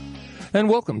And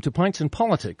welcome to Pints and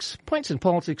Politics. Pints and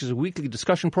Politics is a weekly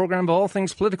discussion program of all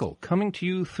things political, coming to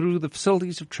you through the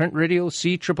facilities of Trent Radio,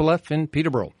 CFFF in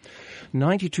Peterborough.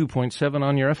 92.7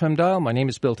 on your FM dial. My name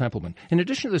is Bill Templeman. In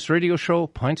addition to this radio show,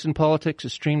 Pints and Politics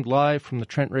is streamed live from the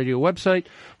Trent Radio website.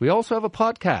 We also have a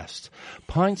podcast,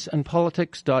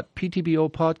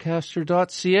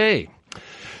 pintsandpolitics.ptbopodcaster.ca.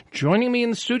 Joining me in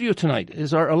the studio tonight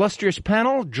is our illustrious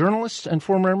panel, journalist and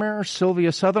former mayor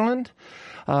Sylvia Sutherland,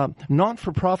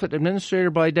 not-for-profit administrator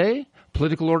by day,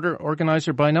 political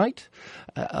organizer by night,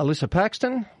 Alyssa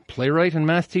Paxton, playwright and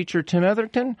math teacher Tim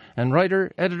Etherington, and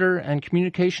writer, editor, and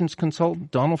communications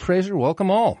consultant Donald Fraser. Welcome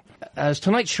all. As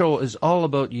tonight's show is all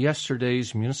about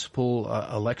yesterday's municipal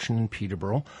election in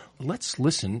Peterborough, let's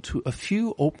listen to a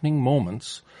few opening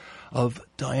moments of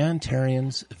Diane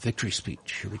Therrien's victory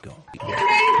speech. Here we go.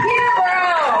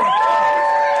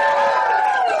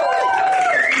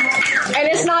 And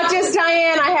it's not just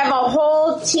Diane, I have a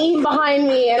whole team behind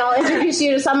me, and I'll introduce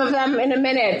you to some of them in a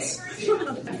minute.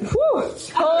 Whew.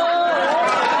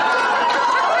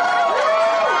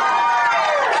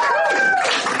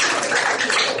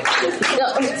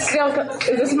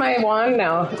 Is this my wand?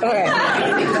 No. Okay.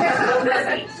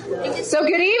 So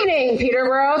good evening,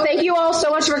 Peterborough. Thank you all so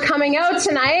much for coming out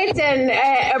tonight, and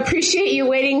appreciate you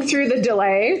waiting through the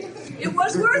delay. It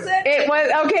was worth it. It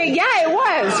was, okay, yeah, it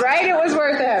was, right? It was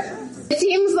worth it. It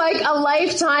seems like a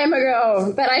lifetime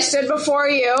ago that I stood before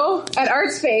you at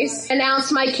ArtSpace,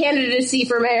 announced my candidacy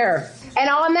for mayor. And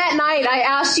on that night, I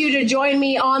asked you to join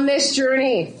me on this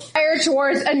journey,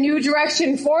 towards a new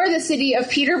direction for the city of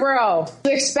Peterborough.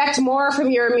 To expect more from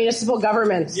your municipal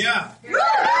governments. Yeah.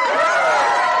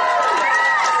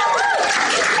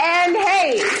 And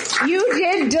hey, you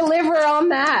did deliver on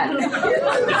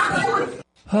that.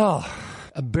 Oh,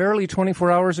 barely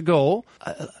 24 hours ago,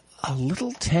 a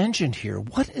little tangent here.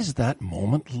 What is that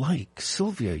moment like?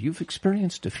 Sylvia, you've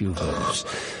experienced a few of those.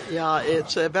 Yeah,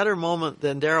 it's a better moment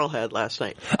than Daryl had last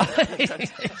night.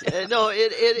 No,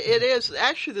 it is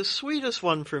actually the sweetest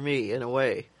one for me in a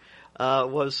way.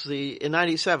 Was in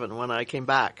 '97 when I came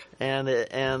back,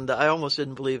 and I almost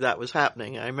didn't believe that was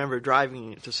happening. I remember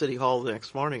driving to City Hall the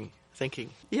next morning, thinking,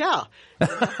 "Yeah."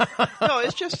 No,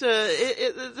 it's just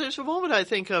there's a moment I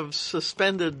think of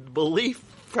suspended belief,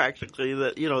 practically,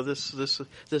 that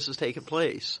this has taken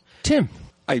place. Tim.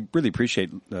 I really appreciate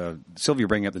Sylvia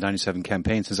bringing up the 97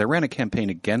 campaign, since I ran a campaign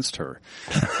against her.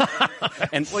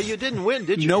 And well, you didn't win,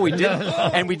 did you? No, we didn't.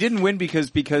 And we didn't win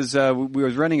because we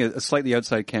was running a slightly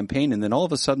outside campaign, and then all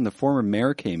of a sudden the former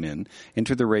mayor came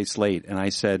into the race late, and I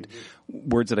said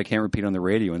words that I can't repeat on the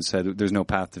radio and said there's no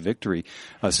path to victory.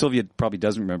 Sylvia probably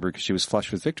doesn't remember because she was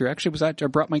flush with victory. Actually, I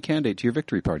brought my candidate to your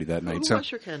victory party that night. Who was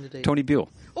your candidate? Tony Beale.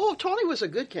 Oh, Tony was a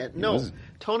good candidate. No,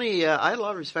 Tony, I had a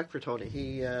lot of respect for Tony.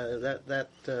 He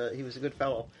he was a good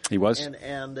fellow. He was,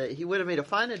 and he would have made a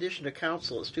fine addition to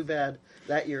council. It's too bad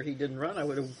that year he didn't run. I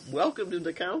would have welcomed him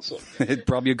to council. It's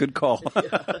probably a good call.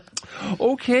 Yeah.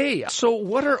 Okay, so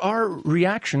what are our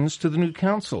reactions to the new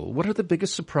council? What are the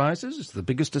biggest surprises, the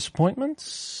biggest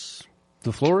disappointments?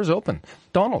 The floor is open.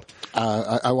 Donald.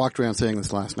 I walked around saying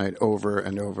this last night over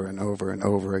and over and over and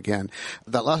over again.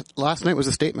 That last night was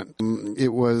a statement. It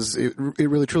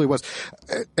really truly was.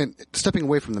 And stepping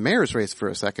away from the mayor's race for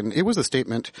a second, it was a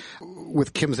statement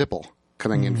with Kim Zippel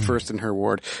coming in first in her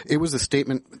ward. It was a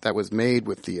statement that was made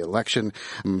with the election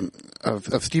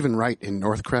of Stephen Wright in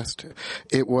Northcrest.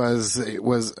 It was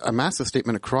a massive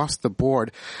statement across the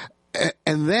board.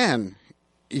 And then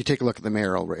you take a look at the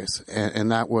mayoral race,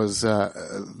 and that was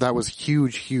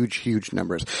huge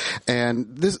numbers. And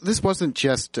this wasn't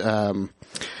just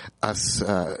us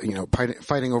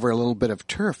fighting over a little bit of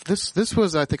turf. This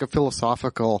was, I think, a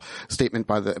philosophical statement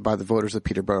by the voters of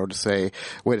Peterborough to say,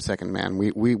 wait a second, man,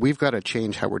 we've got to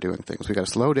change how we're doing things. We got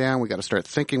to slow down. We got to start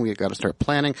thinking. We got to start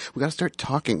planning. We got to start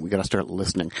talking. We got to start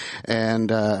listening. And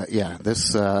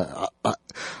this.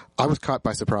 I was caught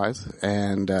by surprise,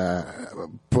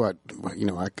 but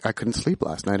I couldn't sleep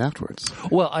last night afterwards.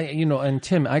 Well, and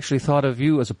Tim, I actually thought of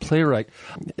you as a playwright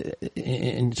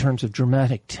in terms of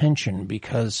dramatic tension,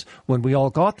 because when we all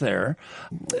got there,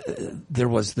 there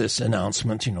was this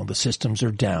announcement, the systems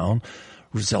are down,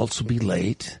 results will be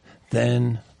late,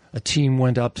 then a team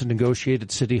went up to negotiate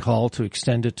at City Hall to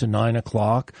extend it to 9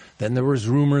 o'clock. Then there was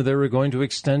rumor they were going to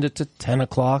extend it to 10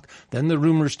 o'clock. Then the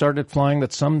rumors started flying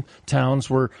that some towns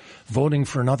were voting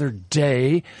for another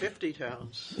day. 50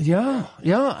 towns. Yeah.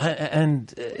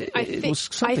 And it was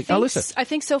something. I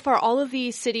think so far all of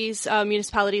these cities,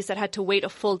 municipalities that had to wait a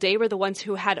full day were the ones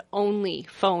who had only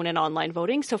phone and online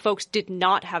voting. So folks did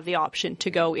not have the option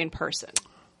to go in person.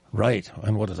 Right.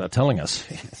 And what is that telling us?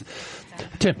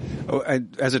 Tim.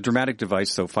 As a dramatic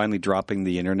device, though, finally dropping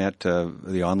the internet,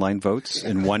 the online votes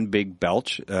in one big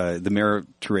belch, the mayor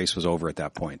race was over at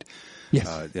that point. Yes.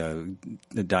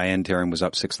 Diane Taryn was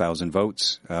up 6,000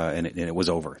 votes, and it was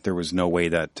over. There was no way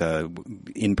that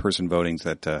in-person votings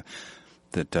that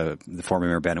the former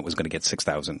Mayor Bennett was going to get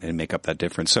 6,000 and make up that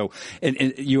difference. So,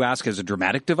 and you ask as a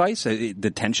dramatic device,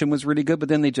 the tension was really good, but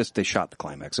then they shot the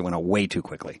climax. It went out way too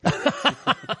quickly.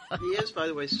 He is, by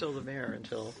the way, still the mayor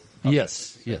until...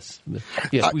 Yes. We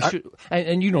should,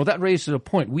 and that raises a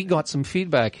point. We got some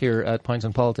feedback here at Pines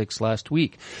on Politics last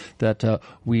week that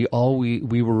we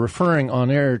were referring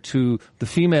on air to the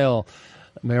female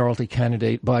mayoralty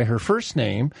candidate by her first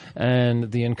name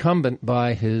and the incumbent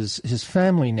by his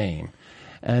family name.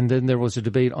 And then there was a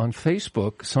debate on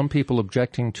Facebook. Some people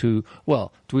objecting to,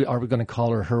 are we going to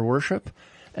call her worship?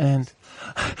 And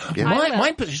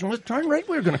my position was darn right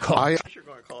we were going to call her. You're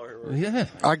going to call her worship. Yeah.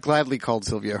 I gladly called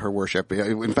Sylvia her worship.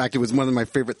 In fact, it was one of my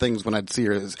favorite things when I'd see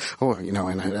her is, and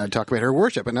I'd talk about her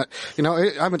worship. And,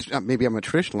 maybe I'm a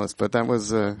traditionalist, but that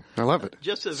was, I love it.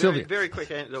 Just a very, very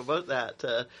quick anecdote about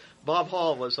that. Bob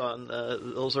Hall was on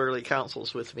those early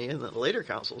councils with me, and the later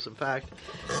councils, in fact.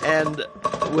 And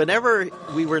whenever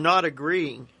we were not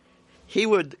agreeing, he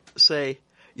would say,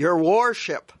 "Your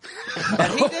worship,"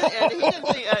 and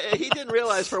he didn't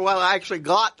realize for a while I actually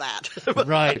got that.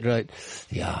 Right.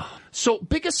 Yeah. So,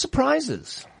 biggest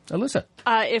surprises, Alyssa?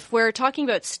 If we're talking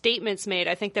about statements made,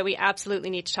 I think that we absolutely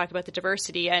need to talk about the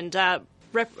diversity, and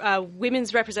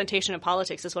women's representation in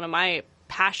politics is one of my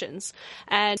passions.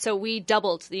 And so we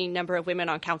doubled the number of women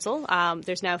on council.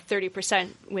 There's now 30%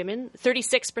 women,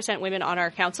 36% women on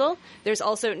our council. There's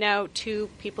also now 2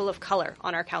 people of color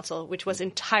on our council, which was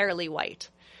entirely white.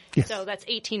 Yes. So that's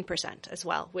 18% as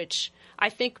well, which I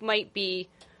think might be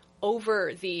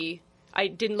over I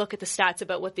didn't look at the stats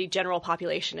about what the general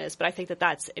population is, but I think that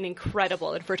that's an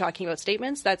incredible, and if we're talking about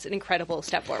statements, that's an incredible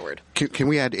step forward. Can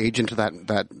we add age into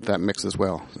that mix as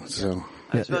well? So.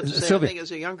 I was about to say, I think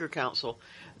as a younger council,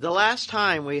 the last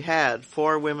time we had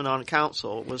 4 women on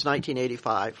council was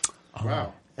 1985.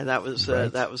 Wow. And that was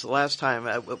the last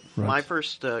time. My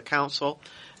first council,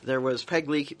 there was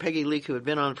Peggy Leake, who had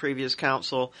been on previous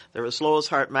council. There was Lois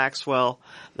Hart Maxwell.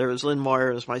 There was Lynn Moyer.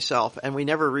 There was myself. And we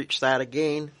never reached that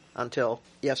again until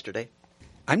yesterday.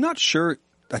 I'm not sure.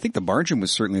 I think the margin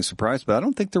was certainly a surprise, but I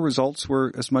don't think the results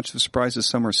were as much of a surprise as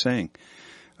some are saying.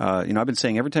 I've been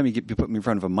saying every time you put me in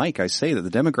front of a mic, I say that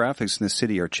the demographics in this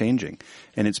city are changing.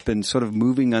 And it's been sort of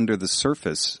moving under the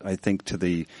surface, I think, to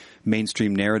the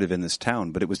mainstream narrative in this town.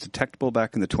 But it was detectable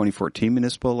back in the 2014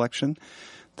 municipal election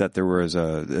that there was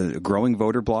a growing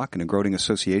voter bloc and a growing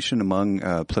association among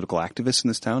political activists in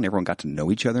this town. Everyone got to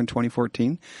know each other in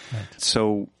 2014. Right.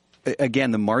 So, again,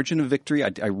 the margin of victory,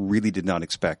 I really did not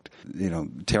expect,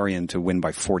 Tarion to win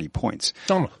by 40 points.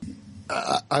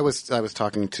 I was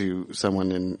talking to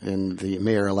someone in the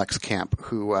mayor-elect's camp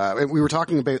who we were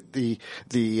talking about the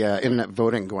internet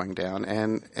voting going down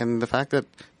and the fact that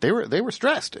they were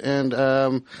stressed, and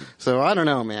so I don't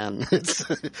know, man. It's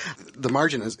the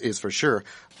margin is for sure.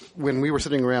 When we were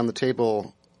sitting around the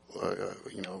table,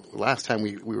 last time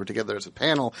we were together as a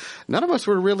panel, none of us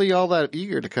were really all that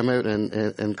eager to come out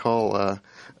and call a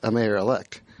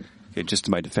mayor-elect. Okay, just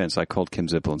in my defense, I called Kim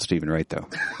Zippel and Stephen Wright, though.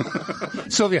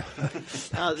 Sylvia.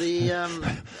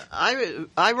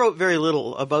 I wrote very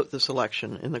little about this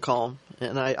election in the column,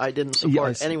 and I didn't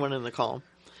support anyone in the column,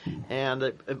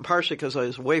 and partially because I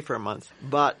was away for a month.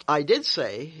 But I did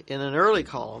say in an early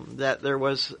column that there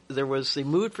was the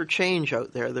mood for change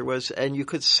out there. And you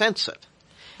could sense it.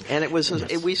 And it was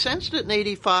we sensed it in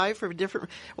 85 for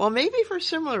maybe for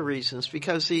similar reasons,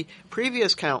 because the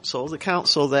previous council, the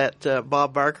council that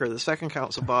Bob Barker, the second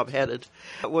council Bob headed,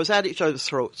 was at each other's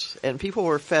throats, and people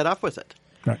were fed up with it.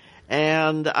 Right.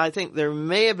 And I think there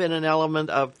may have been an element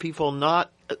of people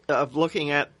not looking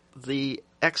at the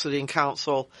exiting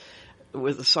council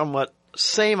with a somewhat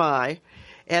same eye.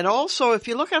 And also, if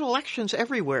you look at elections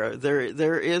everywhere,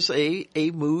 there is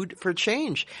a mood for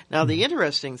change. Now, the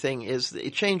interesting thing is the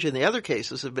change in the other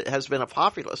cases has been a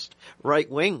populist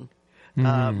right-wing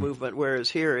movement, whereas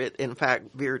here it, in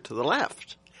fact, veered to the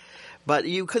left. But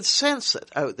you could sense it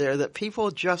out there that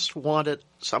people just wanted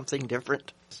something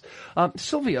different.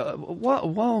 Sylvia,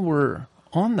 while we're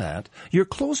on that, your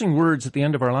closing words at the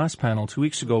end of our last panel 2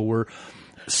 weeks ago were,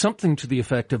 something to the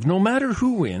effect of, no matter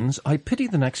who wins, I pity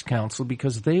the next council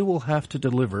because they will have to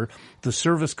deliver the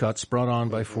service cuts brought on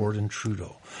by Ford and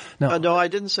Trudeau. Now, no, I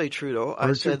didn't say Trudeau.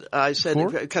 I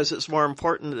said because it's more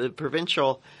important, the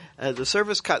provincial, the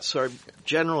service cuts are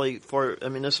generally for a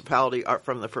municipality are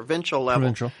from the provincial level.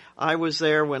 Provincial. I was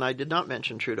there when I did not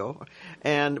mention Trudeau,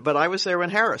 but I was there when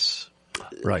Harris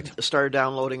started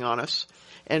downloading on us.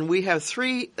 And we have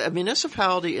a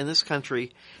municipality in this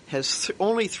country has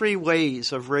only three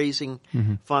ways of raising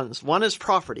funds. One is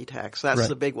property tax. That's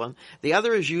the big one. The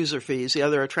other is user fees. The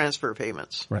other are transfer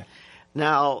payments. Right.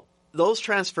 Now, those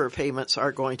transfer payments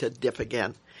are going to dip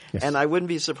again. Yes. And I wouldn't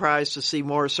be surprised to see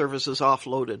more services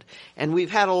offloaded. And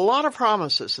we've had a lot of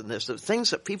promises in this, of things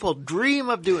that people dream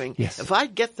of doing. Yes. If I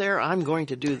get there, I'm going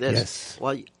to do this. Yes.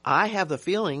 Well, I have the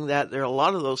feeling that there are a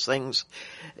lot of those things,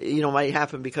 might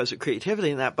happen because of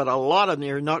creativity and that, but a lot of them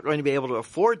you're not going to be able to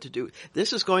afford to do.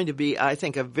 This is going to be, I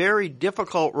think, a very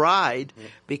difficult ride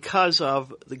because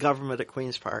of the government at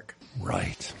Queen's Park.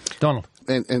 Right. Donald.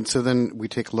 And so then we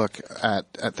take a look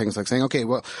at things like saying, okay,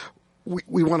 well,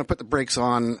 we want to put the brakes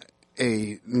on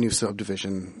a new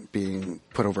subdivision being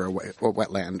put over a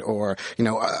wetland, or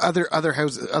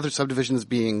other subdivisions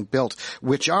being built,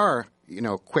 which are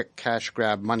quick cash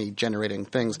grab money generating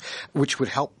things, which would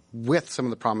help with some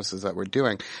of the promises that we're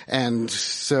doing. And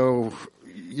so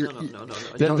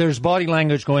No. There's body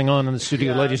language going on in the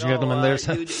studio, ladies and gentlemen. There's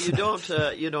you don't.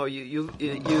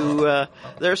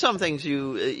 There are some things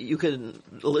you can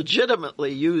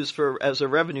legitimately use as a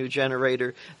revenue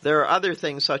generator. There are other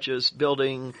things such as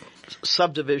building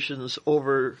subdivisions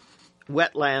over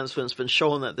wetlands when it's been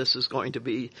shown that this is going to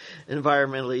be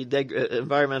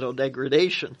environmental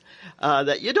degradation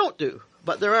that you don't do.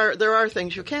 But there are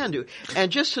things you can do,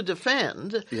 and just to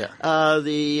defend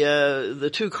the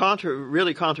two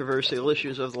really controversial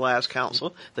issues of the last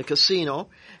council, the casino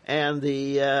and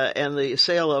the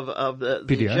sale of the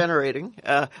generating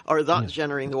or not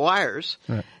generating the wires.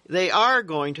 Right. They are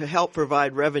going to help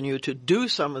provide revenue to do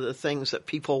some of the things that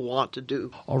people want to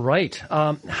do. All right.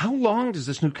 How long does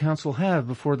this new council have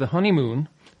before the honeymoon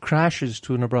crashes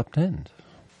to an abrupt end?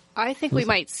 I think we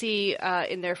might see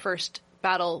in their first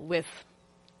battle with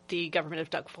the government of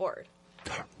Doug Ford.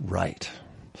 Right.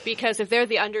 Because if they're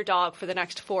the underdog for the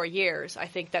next 4 years, I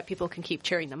think that people can keep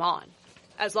cheering them on,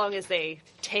 as long as they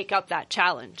take up that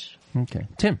challenge. Okay.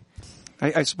 Tim.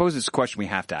 I suppose it's a question we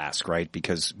have to ask, right?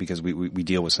 Because we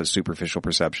deal with such superficial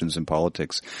perceptions in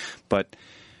politics. But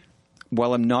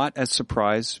while I'm not as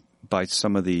surprised by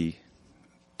some of the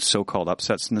so-called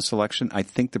upsets in this election, I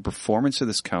think the performance of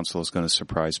this council is going to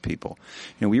surprise people.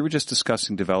 We were just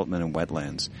discussing development in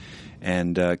wetlands,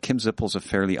 and Kim Zippel's a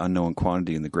fairly unknown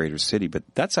quantity in the greater city, but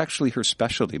that's actually her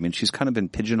specialty. I mean, she's kind of been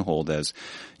pigeonholed as,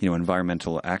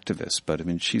 environmental activist, but I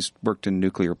mean, she's worked in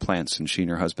nuclear plants, and she and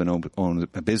her husband own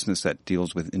a business that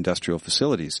deals with industrial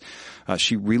facilities.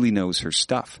 She really knows her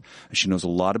stuff. She knows a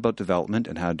lot about development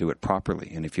and how to do it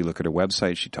properly. And if you look at her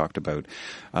website, she talked about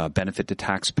benefit to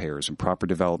taxpayers and proper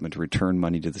development to return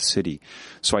money to the city.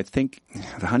 So I think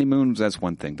the honeymoon, that's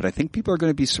one thing, but I think people are going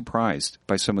to be surprised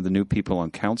by some of the new people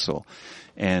on council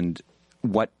and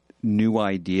what new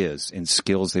ideas and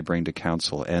skills they bring to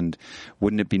council. And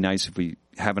wouldn't it be nice if we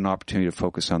have an opportunity to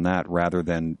focus on that rather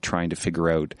than trying to figure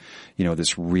out,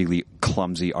 this really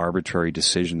clumsy, arbitrary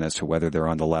decision as to whether they're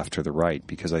on the left or the right?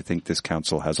 Because I think this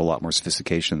council has a lot more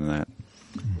sophistication than that.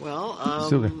 Well,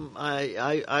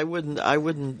 I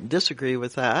wouldn't disagree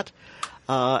with that.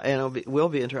 And it will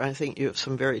be interesting. I think you have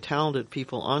some very talented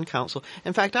people on council.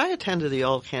 In fact, I attended the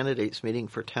all candidates meeting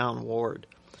for Town Ward.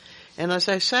 And as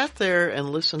I sat there and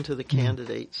listened to the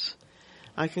candidates,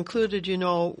 I concluded,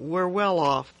 we're well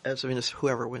off as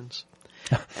whoever wins.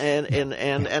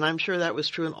 And I'm sure that was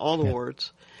true in all the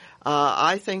wards.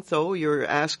 I think, though, you're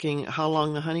asking how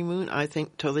long the honeymoon, I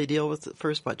think till they deal with the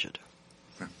first budget.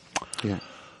 Yeah.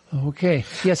 Okay.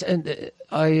 Yes, and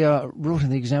I wrote in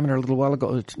the Examiner a little while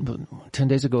ago, 10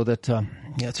 days ago, that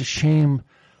it's a shame,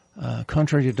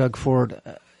 contrary to Doug Ford,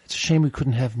 it's a shame we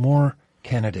couldn't have more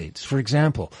candidates. For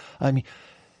example, I mean,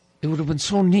 it would have been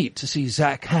so neat to see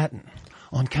Zach Hatton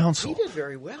on council. He did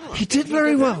very well. He did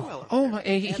very well. Oh, my!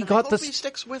 He got I hope he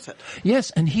sticks with it. Yes,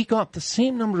 and he got the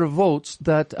same number of votes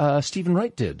that Stephen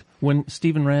Wright did when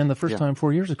Stephen ran the first time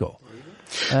 4 years ago.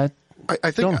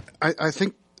 I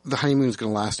think the honeymoon is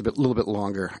going to last a little bit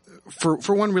longer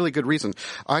for one really good reason.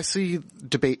 I see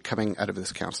debate coming out of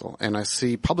this council, and I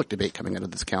see public debate coming out of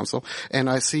this council, and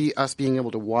I see us being able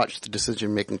to watch the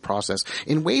decision-making process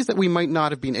in ways that we might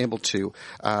not have been able to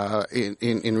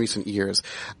in recent years.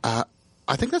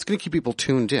 I think that's going to keep people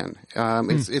tuned in.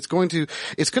 It's going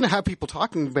to have people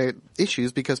talking about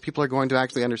issues because people are going to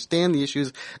actually understand the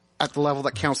issues at the level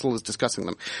that council is discussing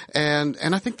them. And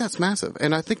I think that's massive.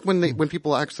 And I think when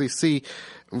people actually see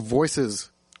voices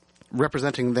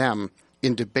representing them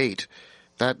in debate,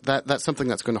 that's something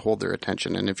that's going to hold their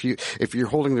attention. And if you're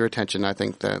holding their attention, I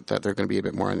think that they're going to be a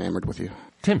bit more enamored with you.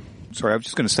 Tim. Sorry, I was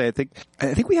just going to say,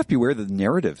 I think we have to be aware that the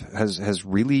narrative has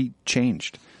really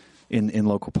changed in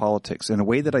local politics in a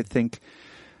way that I think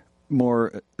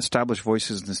more established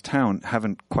voices in this town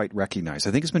haven't quite recognized.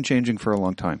 I think it's been changing for a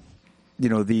long time. You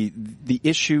know, the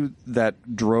issue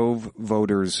that drove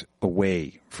voters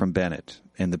away from Bennett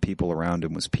and the people around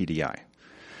him was PDI.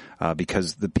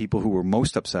 Because the people who were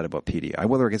most upset about PDI,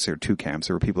 well, I guess there were two camps.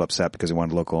 There were people upset because they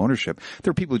wanted local ownership.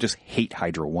 There were people who just hate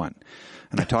Hydro One.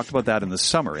 And I talked about that in the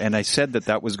summer. And I said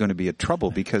that was going to be a trouble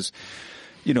because,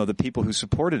 you know, the people who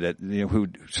supported it, you know, who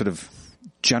sort of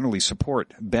generally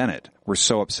support Bennett were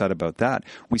so upset about that.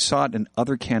 We saw it in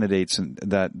other candidates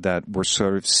that were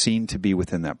sort of seen to be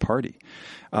within that party.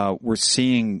 We're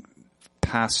seeing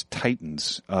past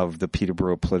titans of the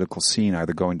Peterborough political scene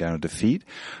either going down a defeat.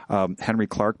 Henry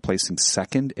Clark placing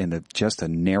second in just a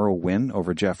narrow win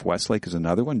over Jeff Westlake is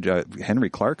another one. Henry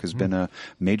Clark has been a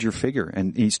major figure,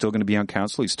 and he's still going to be on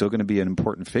council. He's still going to be an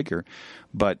important figure.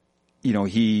 But, you know,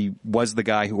 he was the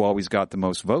guy who always got the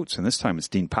most votes, and this time it's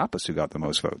Dean Pappas who got the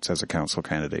most votes as a council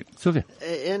candidate. Sylvia.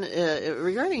 And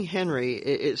regarding Henry,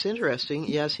 it's interesting.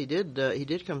 Yes, he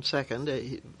did come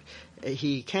second.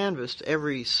 He canvassed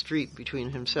every street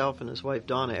between himself and his wife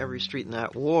Donna, every street in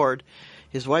that ward.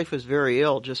 His wife was very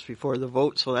ill just before the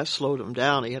vote, so that slowed him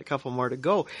down. He had a couple more to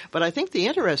go. But I think the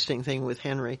interesting thing with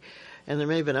Henry, and there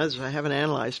may have been others I haven't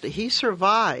analyzed, he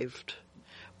survived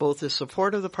both his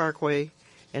support of the Parkway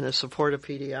and his support of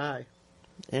PDI.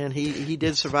 And he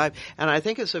did survive. And I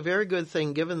think it's a very good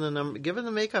thing given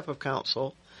the makeup of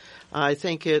council. I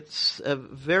think it's a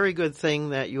very good thing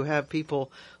that you have people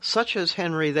such as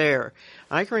Henry there.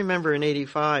 I can remember in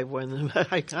 '85 when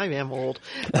I am old,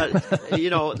 but you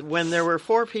know, when there were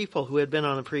 4 people who had been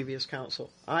on a previous council.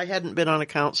 I hadn't been on a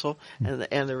council, and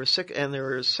there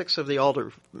were 6 of the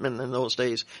aldermen in those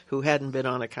days who hadn't been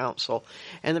on a council.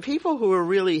 And the people who were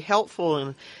really helpful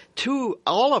and to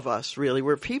all of us really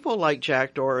were people like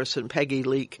Jack Doris and Peggy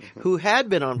Leake, who had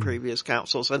been on previous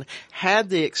councils and had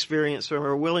the experience and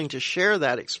were willing to share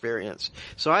that experience.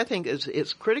 So I think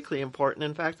it's critically important,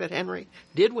 in fact, that Henry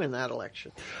did win that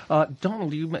election.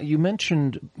 Donald, you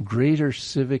mentioned greater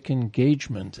civic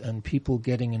engagement and people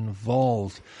getting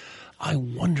involved. I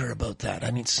wonder about that. I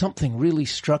mean, something really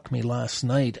struck me last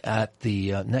night at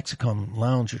the Nexicom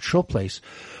Lounge at Showplace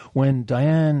when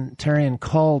Diane Tarian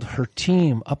called her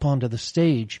team up onto the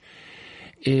stage.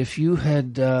 If you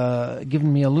had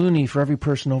given me a loonie for every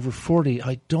person over 40,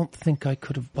 I don't think I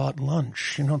could have bought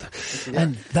lunch. You know,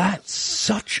 and that's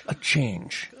such a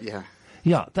change. Yeah.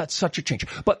 Yeah, that's such a change.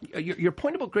 But your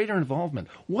point about greater involvement,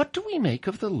 what do we make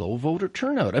of the low voter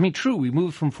turnout? I mean, true, we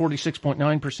moved from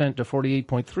 46.9% to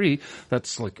 48.3%.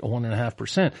 That's like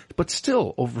 1.5%. But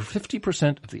still, over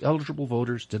 50% of the eligible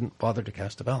voters didn't bother to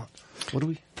cast a ballot. What do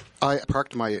we... I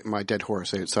parked my dead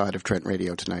horse outside of Trent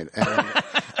Radio tonight,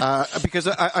 and, because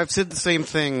I've said the same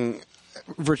thing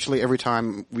virtually every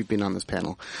time we've been on this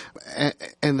panel,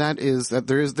 and that is that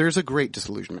there's a great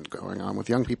disillusionment going on with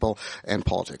young people and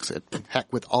politics.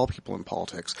 Heck, with all people in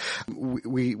politics,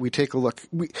 we take a look.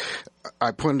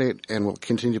 I point out and will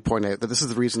continue to point out that this is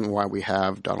the reason why we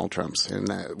have Donald Trump's and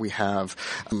that we have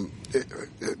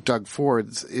Doug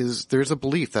Ford's. Is there's a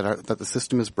belief that the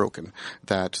system is broken,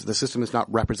 that the system is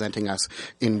not representing us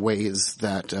in ways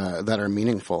that are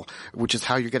meaningful, which is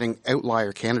how you're getting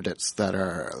outlier candidates that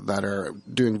are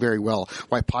doing very well,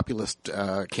 why populist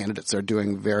candidates are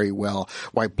doing very well,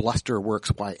 why bluster works,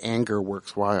 why anger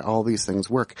works, why all these things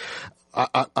work.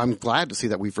 I'm glad to see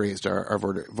that we've raised our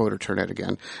voter turnout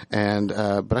again, and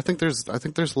but I think there's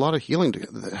a lot of healing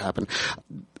to happen.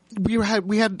 We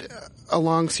had a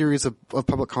long series of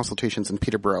public consultations in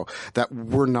Peterborough that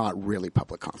were not really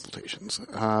public consultations,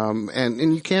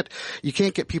 and you can't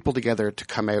get people together to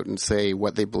come out and say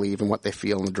what they believe and what they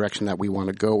feel in the direction that we want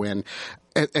to go in,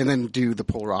 and then do the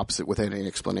polar opposite without any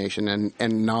explanation,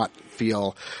 and not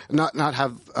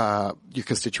have your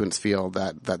constituents feel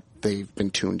that they've been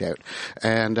tuned out.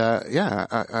 And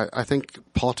I think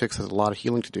politics has a lot of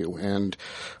healing to do, and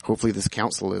hopefully this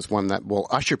council is one that will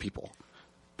usher people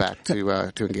back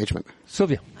to engagement.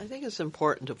 Sylvia. I think it's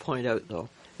important to point out, though,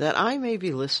 that I may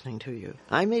be listening to you,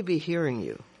 I may be hearing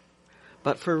you,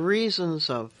 but for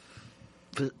reasons of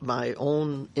my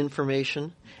own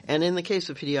information, and in the case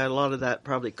of PDI, a lot of that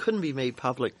probably couldn't be made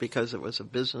public because it was a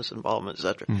business involvement,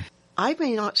 etc. I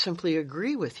may not simply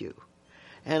agree with you.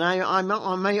 And I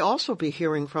may also be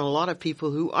hearing from a lot of people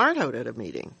who aren't out at a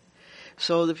meeting.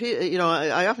 So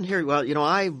I often hear, well,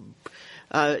 I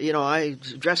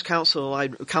addressed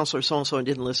Councillor so-and-so and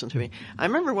didn't listen to me. I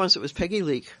remember once it was Peggy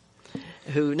Leake,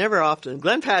 who never often,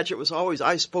 Glenn Padgett was always,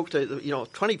 I spoke to,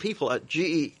 20 people at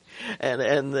GE.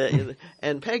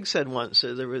 And Peg said once,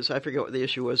 there was, I forget what the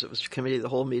issue was, it was committee of the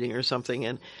whole meeting or something,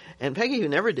 and Peggy, who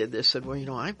never did this, said,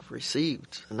 well, I've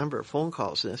received a number of phone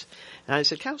calls in this. And I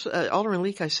said, Alderman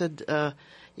Leake, I said, how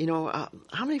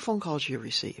many phone calls do you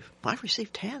receive? Well, I've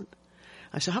received 10.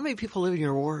 I said, how many people live in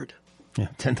your ward? Yeah,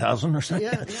 10,000 or something.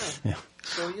 Yeah.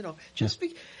 So,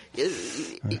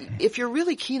 if you're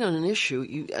really keen on an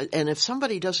issue, and if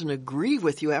somebody doesn't agree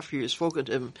with you after you've spoken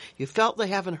to them, you felt they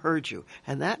haven't heard you,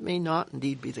 and that may not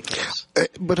indeed be the case.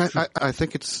 But I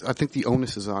think the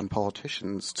onus is on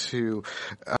politicians to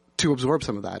absorb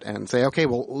some of that and say, okay,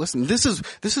 well, listen, this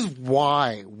is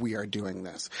why we are doing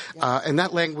this, and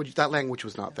that language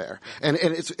was not there, and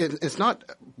it's not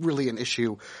really an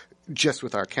issue just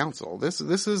with our council. This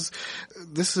is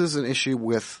an issue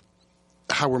with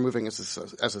how we're moving as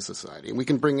a society. And we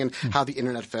can bring in how the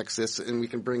internet affects this, and we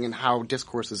can bring in how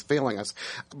discourse is failing us.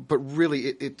 But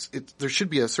really, there should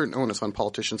be a certain onus on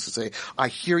politicians to say, I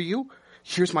hear you.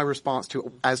 Here's my response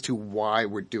as to why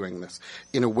we're doing this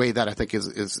in a way that I think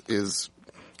is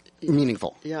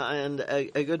meaningful. Yeah, and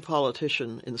a good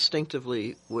politician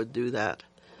instinctively would do that.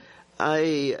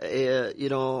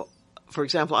 For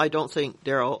example, I don't think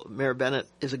Mayor Bennett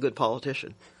is a good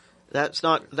politician. That's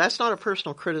not a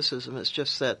personal criticism. It's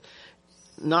just that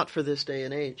not for this day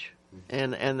and age,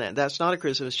 and that's not a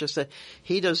criticism. It's just that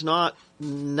he does not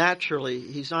naturally.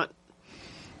 He's not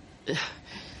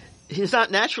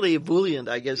naturally ebullient,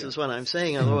 I guess, is what I'm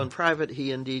saying. Although in private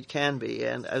he indeed can be.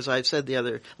 And as I said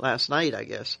last night, I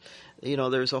guess,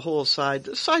 there's a whole side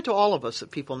to all of us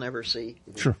that people never see.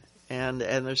 Sure. And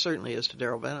there certainly is to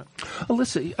Darrell Bennett.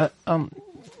 Alyssa,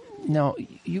 now,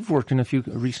 you've worked in a few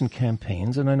recent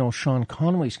campaigns, and I know Sean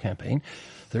Conway's campaign.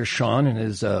 There's Sean in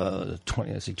his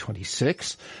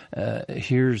 26.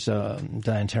 Here's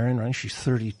Diane Therrien, right? She's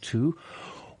 32.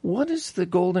 What is the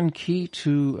golden key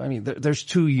to? I mean, there's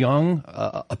two young,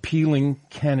 appealing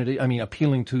candidates. I mean,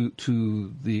 appealing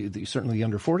to the certainly the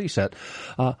under 40 set.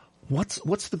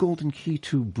 What's the golden key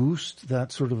to boost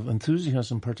that sort of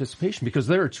enthusiasm, participation? Because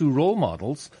there are two role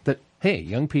models that, hey,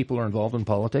 young people are involved in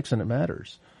politics and it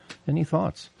matters. Any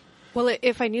thoughts? Well,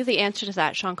 if I knew the answer to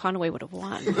that, Sean Conway would have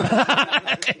won.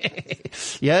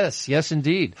 Yes,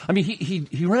 indeed. I mean,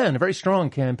 he ran a very strong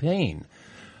campaign.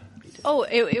 Oh,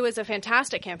 it was a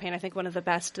fantastic campaign. I think one of the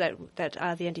best that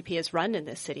the NDP has run in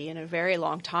this city in a very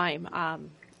long time.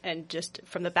 And just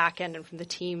from the back end and from the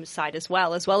team side as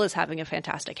well as having a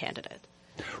fantastic candidate.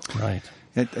 Right.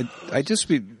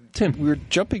 Tim, we were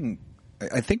jumping.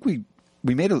 I think we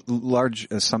made a large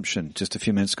assumption just a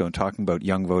few minutes ago in talking about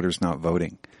young voters not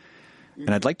voting.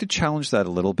 And I'd like to challenge that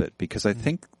a little bit because I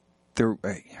think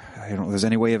I don't know if there's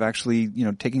any way of actually,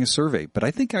 taking a survey, but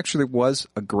I think actually there was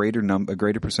a greater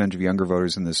percentage of younger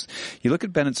voters in this. You look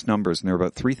at Bennett's numbers and there were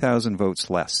about 3,000 votes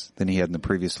less than he had in the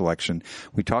previous election.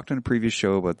 We talked on a previous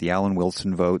show about the Alan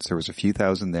Wilson votes. There was a few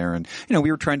thousand there and, we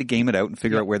were trying to game it out and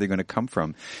figure out where they're going to come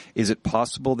from. Is it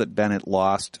possible that Bennett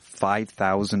lost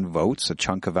 5,000 votes, a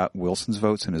chunk of Wilson's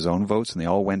votes and his own votes, and they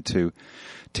all went to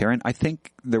Therrien? I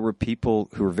think there were people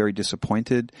who were very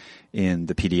disappointed in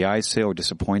the PDI sale or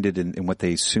disappointed in what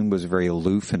they assumed was a very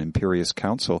aloof and imperious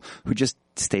council who just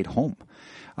stayed home.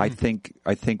 I think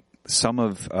some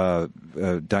of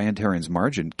Diane Therrien's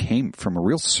margin came from a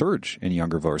real surge in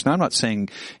younger voters. Now, I'm not saying,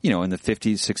 in the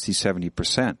 50s, 60s,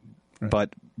 70%, but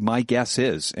my guess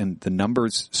is, and the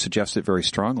numbers suggest it very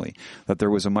strongly, that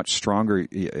there was a much stronger,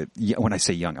 when I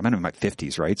say young, I'm in my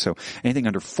 50s, right? So anything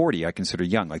under 40 I consider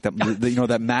young. Like that,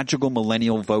 that magical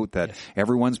millennial vote that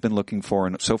everyone's been looking for,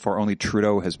 and so far only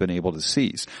Trudeau has been able to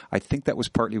seize. I think that was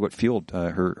partly what fueled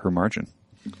her margin.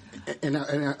 And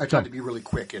I tried to be really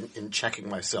quick in checking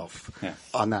myself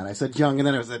on that. I said young, and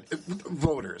then I said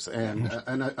voters, and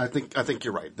I think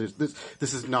you're right.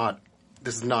 This is not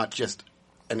just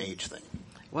an age thing.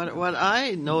 What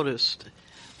I noticed,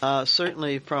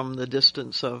 certainly from the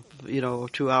distance of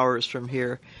 2 hours from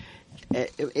here,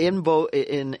 in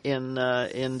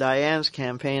Diane's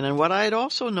campaign, and what I had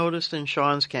also noticed in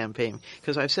Sean's campaign,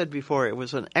 because I said before it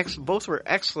was both were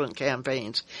excellent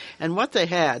campaigns, and what they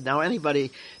had. Now, anybody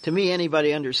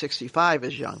under 65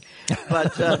 is young,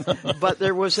 but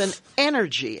there was an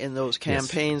energy in those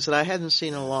campaigns that I hadn't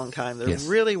seen in a long time. There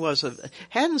really was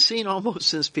hadn't seen almost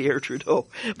since Pierre Trudeau,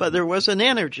 but there was an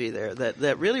energy there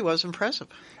that really was impressive.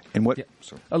 And what? Yeah.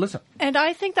 Alyssa. And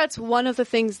I think that's one of the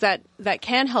things that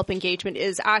can help engagement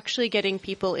is actually getting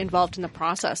people involved in the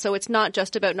process. So it's not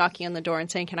just about knocking on the door and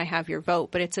saying, can I have your vote?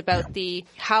 But it's about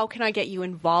how can I get you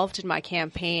involved in my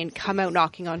campaign? Come out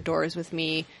knocking on doors with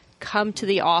me. Come to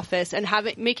the office and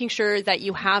making sure that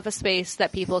you have a space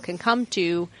that people can come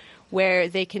to where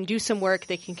they can do some work,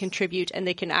 they can contribute, and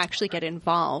they can actually get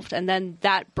involved. And then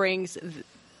that brings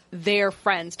their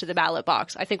friends to the ballot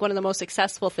box. I think one of the most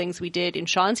successful things we did in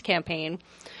Sean's campaign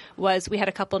was we had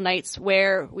a couple nights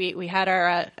where we had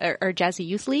our Jazzy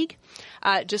Youth League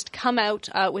just come out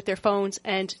with their phones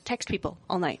and text people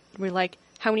all night. We're like,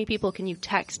 how many people can you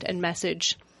text and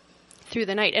message through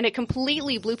the night? And it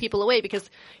completely blew people away because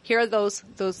here are those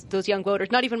young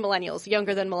voters, not even millennials,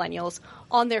 younger than millennials,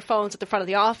 on their phones at the front of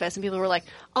the office, and people were like,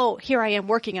 oh, here I am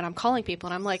working and I'm calling people.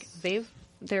 And I'm like,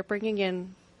 they're bringing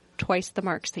in twice the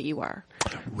marks that you are.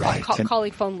 Right.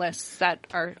 Calling phone lists that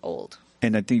are old.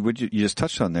 And I think what you just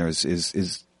touched on there is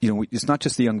it's not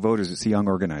just the young voters, it's the young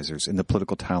organizers and the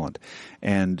political talent.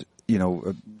 And,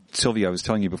 Sylvia, I was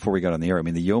telling you before we got on the air, I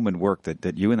mean, the yeoman work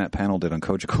that you and that panel did on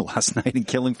Cogeco last night in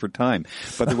killing for time.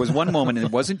 But there was one moment, and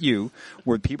it wasn't you,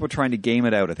 where people were trying to game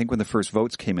it out. I think when the first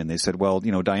votes came in, they said, well,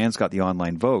 Diane's got the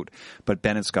online vote, but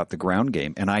Bennett's got the ground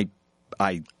game. And I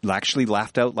actually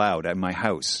laughed out loud at my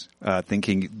house,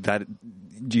 thinking that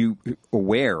you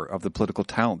aware of the political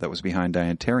talent that was behind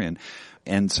Diane Therrien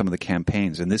and some of the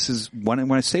campaigns. And this is when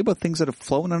I say about things that have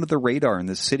flown under the radar in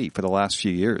this city for the last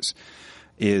few years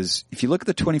is if you look at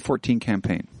the 2014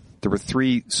 campaign, there were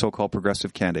 3 so-called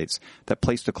progressive candidates that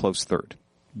placed a close third.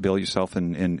 Bill, yourself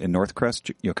in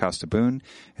Northcrest, Yocasta Boone,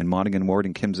 and Monaghan Ward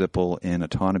and Kim Zippel in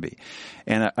Otonabee.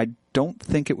 And I don't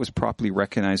think it was properly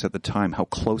recognized at the time how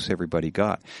close everybody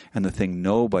got. And the thing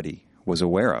nobody was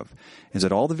aware of is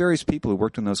that all the various people who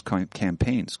worked on those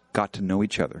campaigns got to know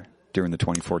each other during the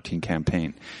 2014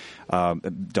 campaign.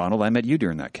 Donald, I met you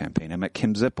during that campaign. I met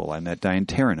Kim Zippel. I met Diane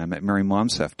Therrien. I met Mary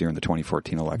Monsef during the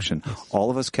 2014 election.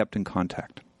 All of us kept in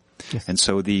contact. Yes. And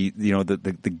so the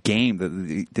game,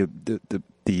 the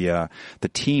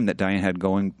team that Diane had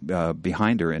going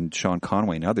behind her and Sean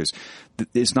Conway and others,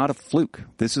 it's not a fluke.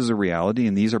 This is a reality,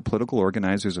 and these are political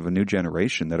organizers of a new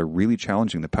generation that are really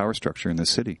challenging the power structure in this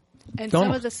city. And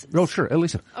some of the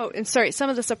Elisa. Oh, and sorry, some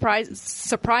of the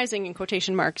surprising in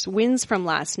quotation marks wins from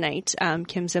last night,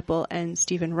 Kim Zippel and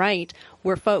Stephen Wright,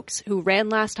 were folks who ran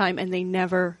last time and they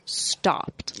never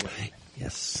stopped.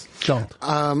 Yes. Don't.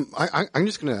 I'm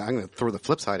gonna throw the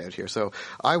flip side out here. So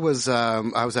I was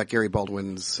at Gary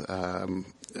Baldwin's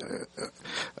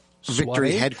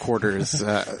Victory headquarters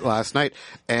last night,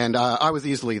 and I was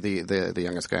easily the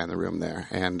youngest guy in the room there,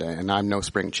 and I'm no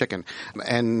spring chicken.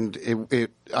 And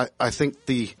I think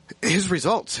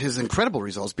his incredible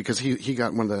results, because he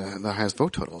got one of the highest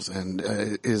vote totals, and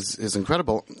is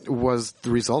incredible, was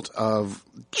the result of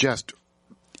just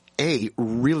a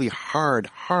really hard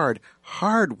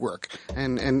work.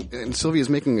 And Sylvia's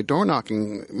making a door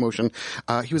knocking motion.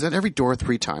 He was at every door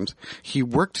 3 times. He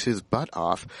worked his butt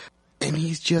off. And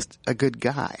he's just a good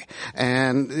guy.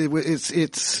 And there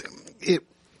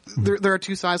are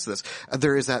 2 sides to this.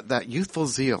 There is that youthful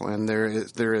zeal, and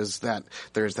there's that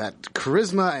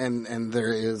charisma, and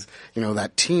there is,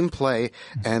 that team play,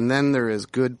 and then there is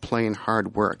good, plain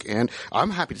hard work. And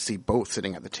I'm happy to see both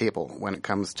sitting at the table when it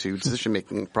comes to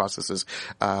decision-making processes,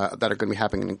 that are going to be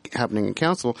happening in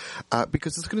council,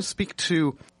 because it's going to speak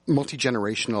to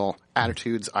multi-generational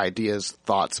attitudes, ideas,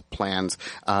 thoughts, plans,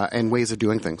 and ways of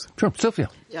doing things. Sure. Sophia.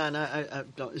 Yeah, and I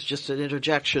it's just an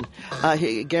interjection.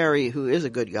 Gary, who is a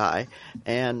good guy,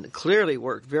 and clearly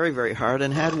worked very, very hard,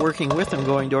 and had working with him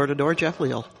going door to door, Jeff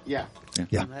Leal. Yeah.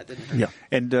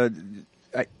 And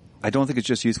I don't think it's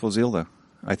just youthful zeal, though.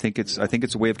 I think it's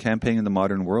a way of campaigning in the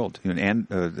modern world. And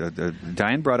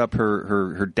Diane brought up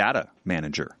her data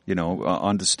manager,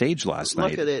 on the stage last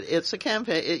night. Look at it. It's a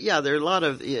campaign. There are a lot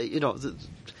of, the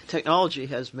technology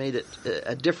has made it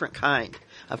a different kind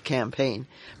of campaign.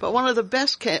 But one of the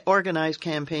best organized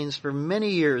campaigns for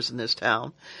many years in this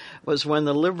town was when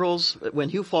the Liberals, when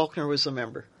Hugh Faulkner was a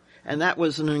member. And that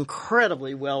was an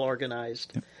incredibly well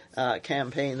organized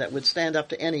campaign that would stand up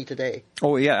to any today.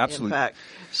 Oh yeah, absolutely. In fact,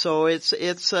 so it's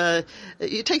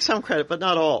you take some credit, but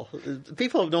not all.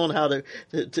 People have known how to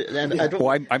and I don't.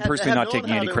 Well, I'm personally not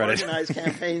taking any credit. Organize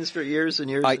campaigns for years and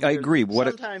years. I agree.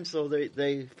 Sometimes though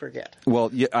they forget. Well,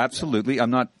 yeah, absolutely.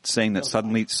 I'm not saying that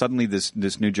suddenly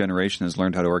this new generation has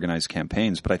learned how to organize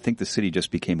campaigns, but I think the city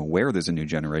just became aware there's a new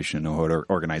generation who know how to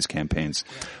organize campaigns.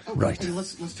 Right.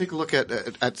 Let's take a look at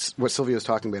what Sylvia was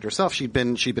talking about herself. She'd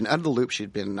been out of the loop.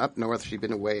 She'd been up north, she'd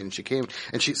been away, and she came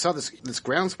and she saw this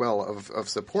groundswell of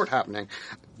support happening.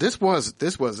 This was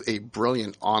a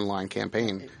brilliant online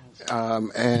campaign.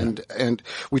 And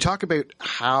we talk about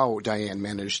how Diane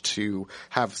managed to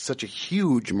have such a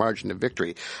huge margin of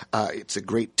victory. It's a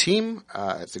great team.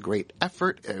 It's a great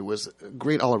effort. It was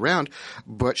great all around,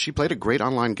 but she played a great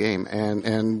online game.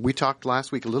 And we talked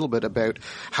last week a little bit about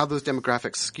how those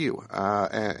demographics skew,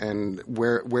 and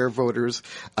where voters,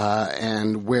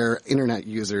 and where internet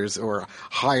users or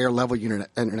higher level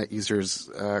internet users,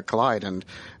 collide. And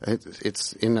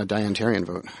it's in a Diane-tarian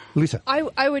vote. Lisa.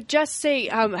 I would just say,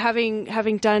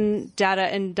 having done data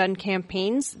and done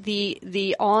campaigns,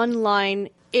 the online,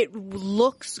 it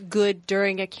looks good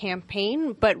during a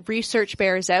campaign, but research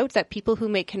bears out that people who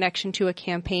make connection to a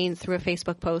campaign through a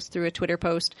Facebook post, through a Twitter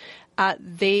post,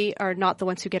 they are not the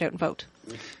ones who get out and vote.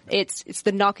 It's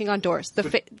the knocking on doors, the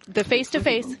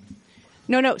face-to-face.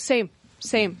 No, same.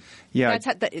 Yeah.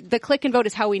 That's the click and vote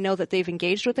is how we know that they've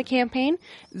engaged with the campaign.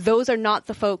 Those are not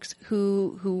the folks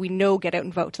who we know get out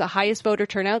and vote. The highest voter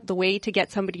turnout, the way to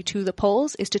get somebody to the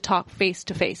polls is to talk face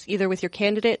to face, either with your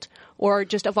candidate or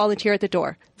just a volunteer at the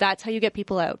door. That's how you get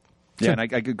people out. Yeah, and I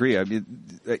agree. I mean,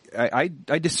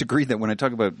 I disagree that when I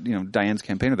talk about, Diane's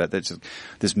campaign about that's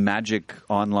this magic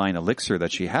online elixir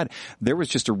that she had. There was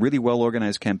just a really well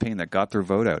organized campaign that got their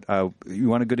vote out. You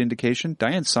want a good indication?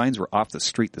 Diane's signs were off the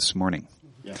street this morning.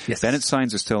 Yes. Bennett's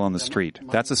signs are still on the street.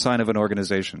 That's a sign of an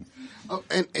organization. Oh,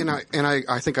 and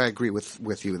I think I agree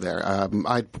with you there.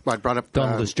 I brought up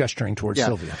Donald was gesturing towards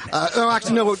Sylvia.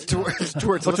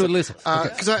 Towards Lisa.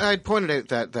 Because I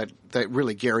pointed out that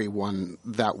really Gary won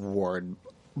that ward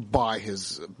by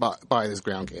his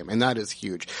ground game, and that is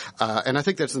huge. And I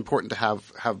think that's important to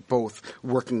have both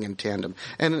working in tandem.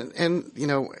 And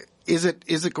is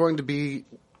it going to be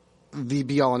the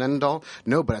be-all and end-all?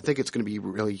 No, but I think it's going to be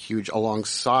really huge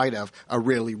alongside of a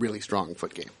really, really strong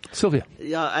foot game. Sylvia.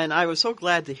 Yeah, and I was so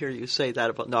glad to hear you say that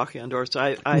about knocking on doors.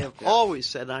 I have always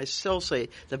said, and I still say,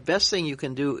 the best thing you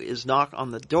can do is knock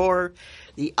on the door.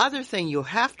 The other thing you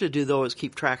have to do, though, is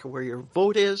keep track of where your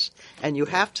vote is, and you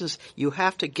have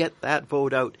to get that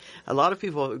vote out. A lot of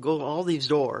people go to all these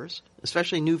doors,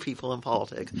 especially new people in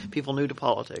politics, people new to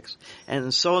politics,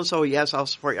 and so, yes, I'll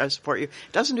support you, I support you.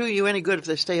 It doesn't do you any good if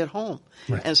they stay at home.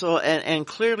 Right. And so, and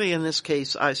clearly in this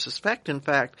case, I suspect, in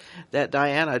fact, that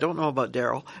Diane, I don't know about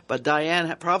Daryl, but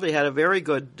Diane probably had a very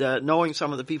good, knowing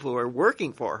some of the people who are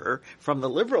working for her from the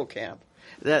Liberal camp,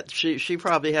 that she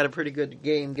probably had a pretty good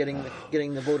game getting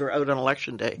the voter out on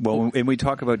election day. Well, when we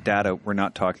talk about data, we're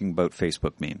not talking about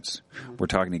Facebook memes. We're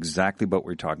talking exactly what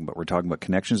we're talking about. We're talking about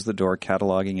connections to the door,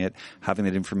 cataloging it, having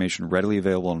that information readily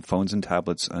available on phones and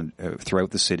tablets throughout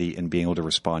the city, and being able to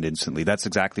respond instantly. That's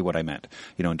exactly what I meant,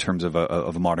 in terms of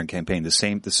a modern campaign. The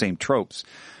same tropes,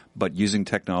 but using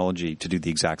technology to do the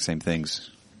exact same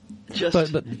things.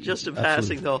 Just in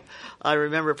passing, though, I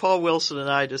remember Paul Wilson and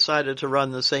I decided to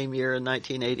run the same year in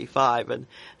 1985, and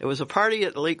it was a party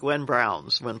at Lake Gwen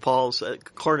Brown's when Paul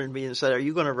cornered me and said, "Are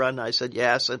you going to run?" And I said,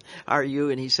 "Yes." And "Are you?"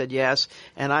 And he said, "Yes."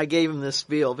 And I gave him this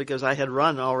spiel because I had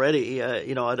run already,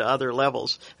 at other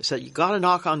levels. I said, "You got to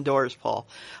knock on doors, Paul."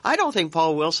 I don't think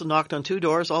Paul Wilson knocked on 2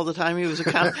 doors all the time he was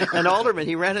an alderman.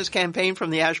 He ran his campaign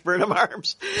from the Ashburnham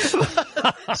Arms.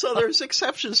 So there's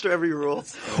exceptions to every rule.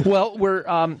 Well,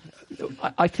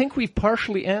 I think we've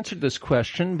partially answered this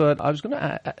question, but I was going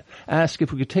to ask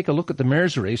if we could take a look at the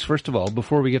mayor's race, first of all,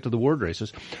 before we get to the ward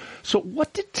races. So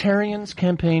what did Tarian's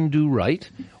campaign do right?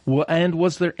 And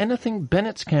was there anything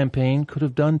Bennett's campaign could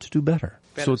have done to do better?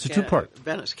 So it's a two-part.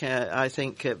 I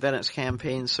think Bennett's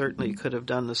campaign certainly could have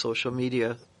done the social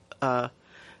media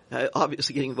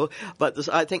obviously getting vote, but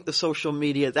I think the social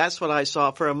media, that's what I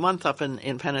saw for a month up in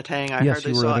Penetang. I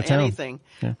hardly saw anything,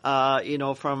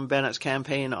 from Bennett's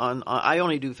campaign on I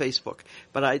only do Facebook,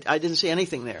 but I didn't see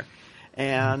anything there.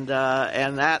 And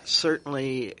that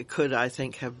certainly could, I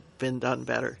think, have been done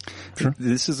better. Sure.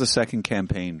 This is the second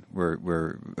campaign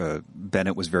where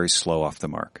Bennett was very slow off the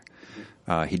mark.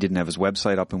 He didn't have his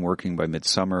website up and working by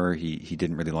midsummer. He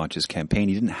didn't really launch his campaign.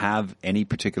 He didn't have any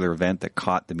particular event that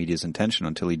caught the media's attention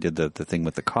until he did the thing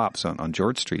with the cops on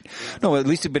George Street. No, at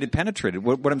least it penetrated.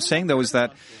 What I'm saying though is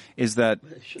that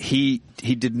he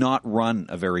did not run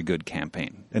a very good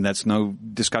campaign, and that's no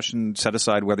discussion set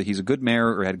aside whether he's a good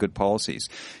mayor or had good policies.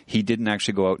 He didn't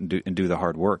actually go out and do the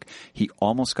hard work. He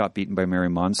almost got beaten by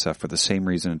Miriam Monsef for the same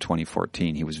reason in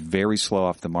 2014. He was very slow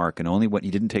off the mark, and only when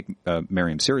he didn't take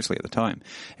Miriam seriously at the time.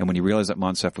 time. And when he realized that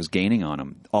Moncef was gaining on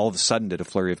him, all of a sudden did a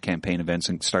flurry of campaign events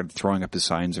and started throwing up his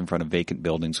signs in front of vacant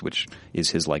buildings, which is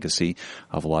his legacy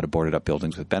of a lot of boarded up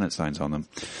buildings with Bennett signs on them.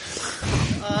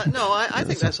 No, I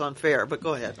think that's unfair, but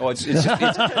go ahead. Oh, it's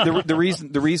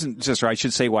the reason, just, or I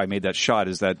should say why I made that shot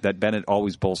is that Bennett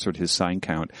always bolstered his sign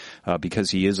count, because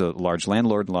he is a large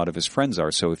landlord and a lot of his friends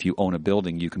are. So if you own a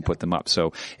building, you can put them up.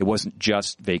 So it wasn't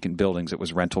just vacant buildings. It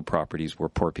was rental properties where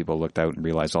poor people looked out and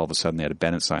realized all of a sudden they had a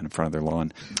Bennett sign in front of their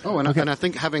lawn. Oh, and I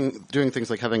think doing things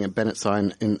like having a Bennett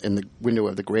sign in the window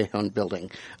of the Greyhound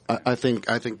building, I think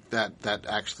that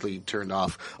actually turned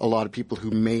off a lot of people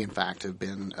who may in fact have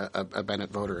been a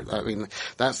Bennett voter. I mean,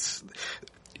 that's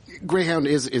Greyhound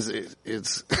is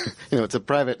it's a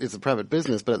private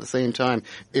business, but at the same time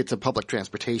it's a public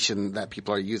transportation that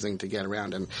people are using to get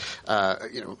around, and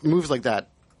moves like that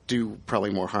do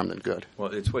probably more harm than good.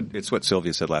 Well, it's what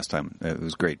Sylvia said last time. It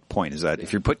was a great point, is that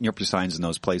if you're putting up your signs in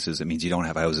those places, it means you don't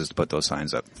have houses to put those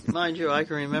signs up. Mind you, I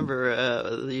can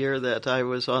remember the year that I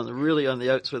was really on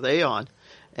the outs with Aon.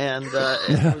 And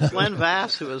it was Len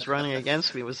Vass who was running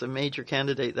against me, was a major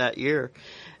candidate that year.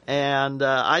 And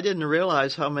I didn't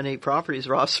realize how many properties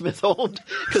Ross Smith owned,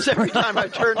 because every time I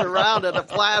turned around at a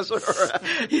plaza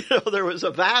or there was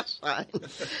a Vass sign.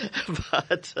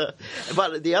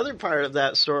 But the other part of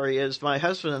that story is my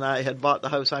husband and I had bought the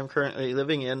house I'm currently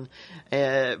living in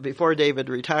before David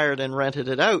retired and rented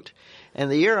it out. And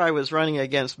the year I was running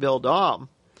against Bill Daum,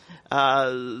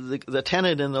 the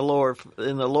tenant in the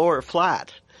lower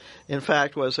flat, in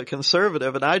fact, was a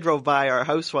conservative, and I drove by our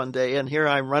house one day, and here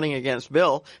I'm running against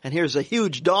Bill, and here's a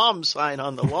huge Daum sign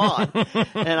on the lawn.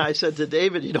 And I said to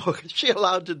David, is she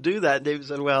allowed to do that? And David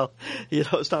said, well,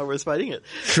 it's not worth fighting it.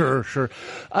 Sure.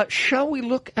 Shall we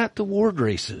look at the ward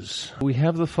races? We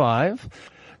have the 5.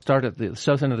 Start at the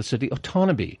south end of the city.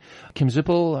 Otonabee. Kim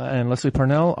Zippel and Leslie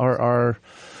Parnell are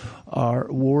our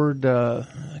ward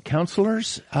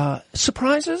councillors.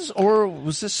 Surprises, or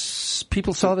was this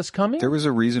people saw this coming? There was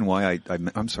a reason why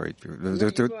I'm sorry.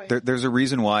 There's a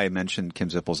reason why I mentioned Kim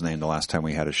Zippel's name the last time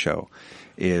we had a show,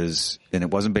 and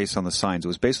it wasn't based on the signs. It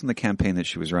was based on the campaign that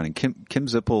she was running. Kim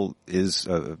Zippel is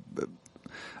an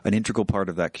integral part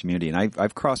of that community, and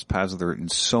I've crossed paths with her in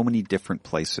so many different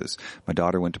places. My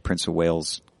daughter went to Prince of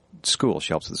Wales School.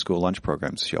 She helps with the school lunch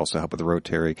programs. She also helped with the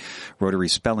Rotary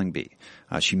Spelling Bee.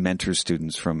 She mentors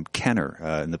students from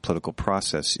Kenner in the political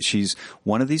process. She's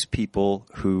one of these people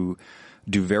who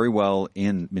do very well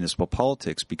in municipal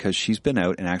politics because she's been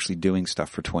out and actually doing stuff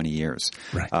for 20 years.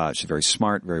 Right. She's a very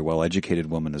smart, very well-educated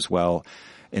woman as well,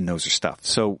 and knows her stuff.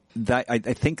 So that I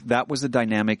think that was the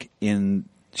dynamic in.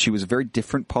 She was a very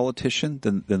different politician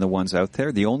than the ones out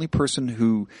there. The only person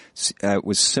who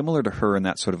was similar to her in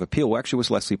that sort of appeal actually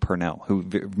was Leslie Parnell, who,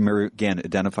 again,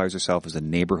 identifies herself as a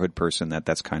neighborhood person.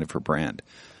 That's kind of her brand.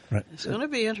 Right. It's going to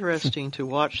be interesting to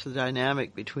watch the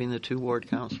dynamic between the two ward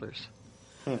councillors.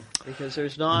 Because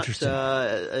there's not,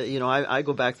 I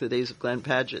go back to the days of Glenn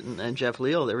Padgett and Jeff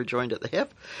Leal. They were joined at the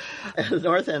hip. And the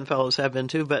North End fellows have been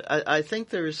too. But I think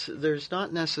there's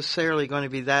not necessarily going to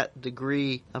be that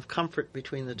degree of comfort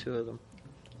between the two of them.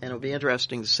 And it'll be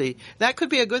interesting to see. That could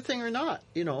be a good thing or not,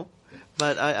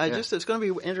 But it's going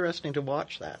to be interesting to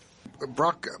watch that.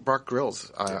 Brock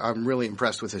Grills, I'm really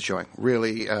impressed with his showing.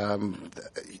 Really,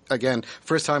 again,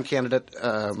 first-time candidate.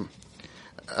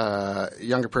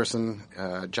 Younger person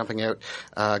jumping out,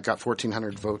 got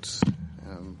 1,400 votes.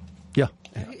 Yeah.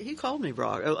 He called me,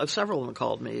 Brock. Several of them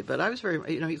called me, but I was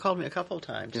he called me a couple of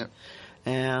times. Yeah.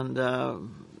 And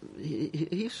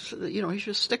he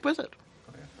should stick with it.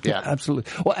 Yeah, absolutely.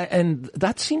 Well, and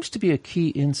that seems to be a key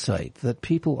insight that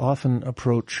people often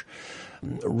approach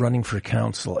running for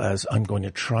council as, I'm going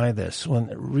to try this.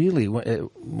 When really,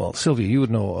 Sylvia, you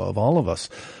would know of all of us,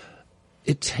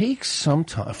 it takes some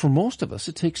time. For most of us,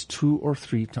 it takes 2 or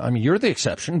 3 times. I mean, you're the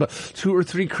exception, but 2 or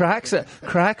 3 cracks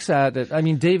at it. I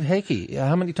mean, Dave Hickey,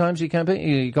 how many times he campaigned?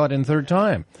 He got in 3rd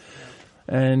time.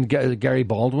 And Gary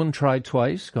Baldwin tried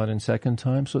twice, got in 2nd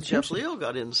time. So Jeff Leal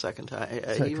got in 2nd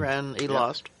time. He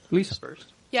lost. Lisa first.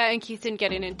 Yeah, and Keith didn't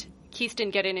get in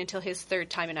until his 3rd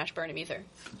time in Ashburnham either.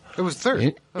 It was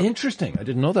 3rd. Interesting. I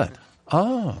didn't know that.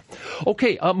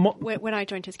 Okay. When I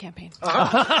joined his campaign.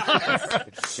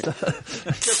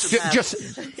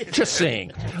 Just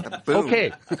saying.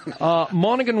 Okay.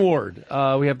 Monaghan Ward.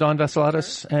 We have Don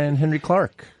Vassilatos and Henry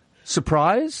Clark.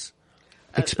 Surprise?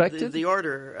 Expected? The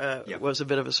order was a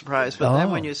bit of a surprise, but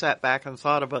then when you sat back and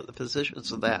thought about the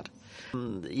positions of that,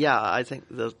 I think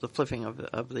the flipping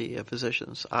of the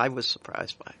positions, I was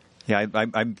surprised by. Yeah,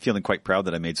 I'm feeling quite proud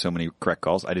that I made so many correct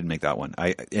calls. I didn't make that one.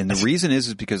 And the reason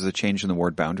is because of the change in the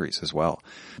ward boundaries as well.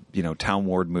 You know, Town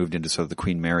Ward moved into sort of the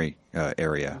Queen Mary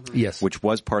area, Yes, which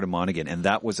was part of Monaghan, and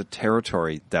that was a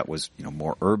territory that was, you know,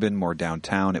 more urban, more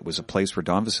downtown. It was a place where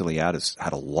Don Vasiliadis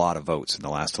had a lot of votes in the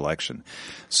last election.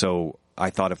 So I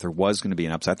thought if there was going to be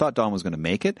an upset, I thought Don was going to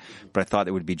make it, but I thought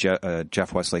it would be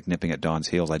Jeff Westlake nipping at Don's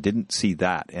heels. I didn't see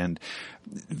that. And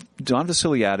Don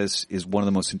Vasiliadis is one of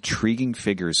the most intriguing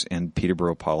figures in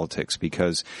Peterborough politics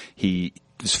because he,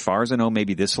 as far as I know,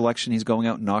 maybe this election he's going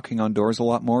out and knocking on doors a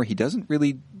lot more. He doesn't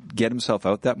really get himself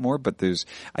out that more, but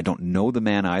I don't know the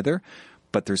man either.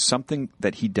 But there's something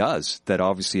that he does that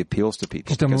obviously appeals to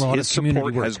people because his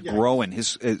support has grown.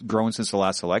 Has grown since the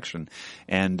last election,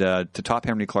 and to top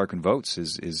Henry Clark in votes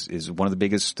is one of the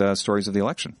biggest stories of the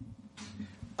election.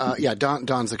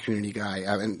 Don's a community guy,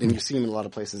 and you see him in a lot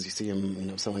of places. You see him, you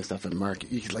know, selling stuff at Mark.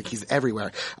 He's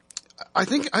everywhere. I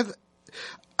think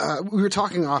we were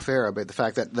talking off air about the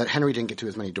fact that Henry didn't get to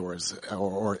as many doors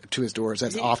or to his doors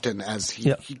as often as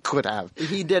he could have.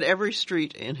 He did every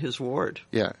street in his ward.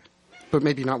 Yeah. But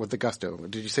maybe not with the gusto.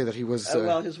 Did you say that he was?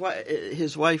 Well,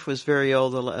 his wife was very ill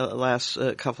the last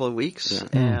couple of weeks,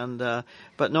 and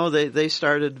but no, they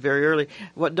started very early.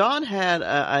 What Don had,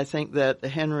 I think that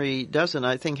Henry doesn't.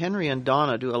 I think Henry and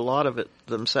Donna do a lot of it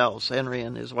themselves. Henry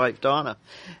and his wife Donna,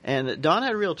 and Don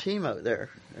had a real team out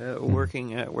there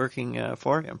working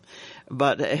for him.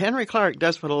 But Henry Clark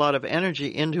does put a lot of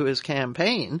energy into his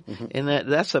campaign. In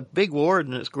that's a big ward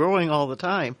and it's growing all the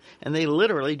time, and they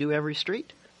literally do every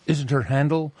street. Isn't her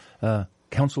handle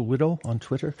Council Widow on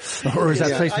Twitter? Or is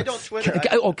that Facebook? I don't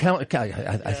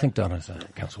Twitter. I think Donna's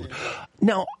Council Widow.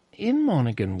 Now, in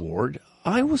Monaghan Ward,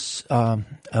 I was, am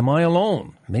I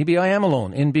alone? Maybe I am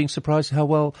alone in being surprised how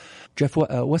well Jeff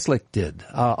Westlake did.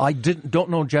 I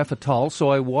don't know Jeff at all, so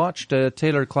I watched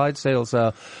Taylor Clydesdale's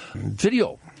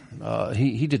video.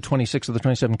 He did 26 of the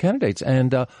 27 candidates,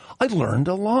 and I learned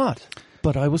a lot.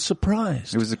 But I was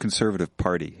surprised. It was the Conservative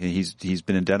Party. He's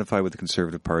been identified with the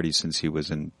Conservative Party since he was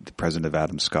the president of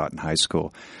Adam Scott in high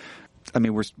school. I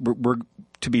mean, we're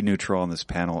to be neutral on this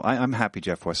panel. I'm happy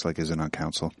Jeff Westlake isn't on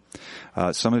council.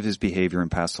 Some of his behavior in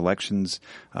past elections,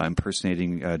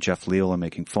 impersonating Jeff Leal and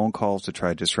making phone calls to try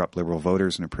to disrupt Liberal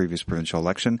voters in a previous provincial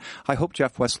election. I hope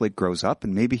Jeff Westlake grows up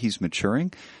and maybe he's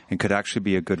maturing and could actually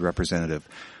be a good representative.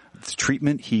 The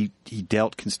treatment he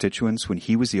dealt constituents when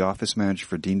he was the office manager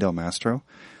for Dean Del Mastro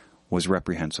was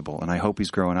reprehensible, and I hope he's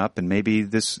growing up, and maybe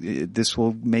this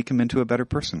will make him into a better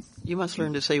person. You must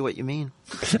learn to say what you mean.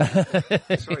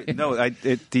 Sorry, no,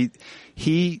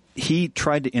 he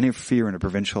tried to interfere in a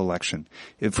provincial election.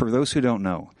 For those who don't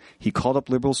know, he called up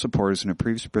Liberal supporters in a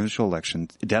previous provincial election,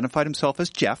 identified himself as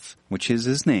Jeff, which is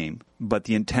his name, but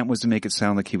the intent was to make it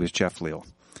sound like he was Jeff Leal.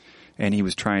 And he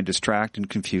was trying to distract and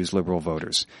confuse Liberal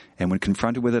voters. And when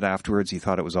confronted with it afterwards, he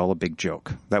thought it was all a big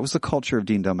joke. That was the culture of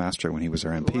Dean Del Mastro when he was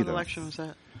our MP, What election was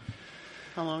that?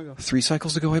 How long ago? 3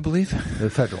 cycles ago, I believe.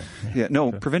 Federal. Yeah,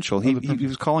 no, provincial. He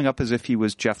was calling up as if he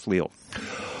was Jeff Leal.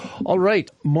 All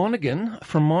right. Monaghan.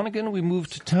 From Monaghan, we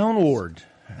moved to Town Ward.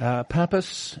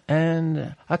 Pappas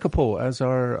and Akapo as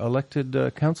our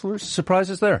elected councillors.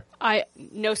 Surprises there?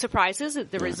 No surprises.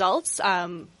 The results.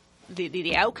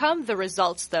 The outcome, the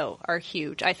results, though, are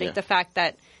huge. I think the fact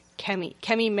that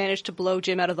Kemi managed to blow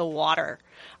Jim out of the water,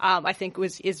 I think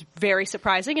is very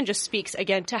surprising and just speaks,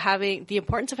 again, to having the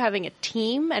importance of having a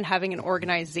team and having an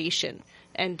organization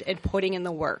and putting in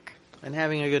the work. And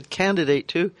having a good candidate,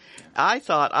 too. I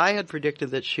thought I had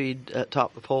predicted that she'd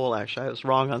top the poll, actually. I was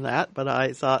wrong on that, but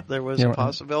I thought there was a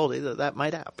possibility that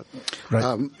might happen.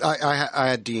 Right. I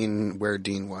had Dean where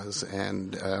Dean was,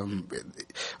 and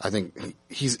I think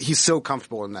he's so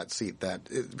comfortable in that seat that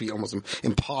it'd be almost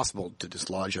impossible to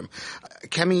dislodge him.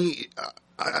 Kemi,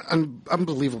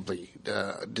 unbelievably,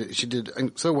 she did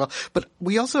so well. But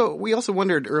we also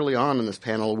wondered early on in this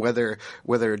panel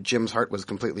whether Jim's heart was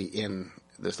completely in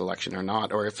this election or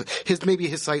not, or if maybe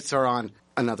his sights are on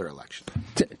another election.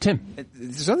 Tim,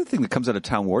 there's another thing that comes out of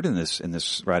Town Ward in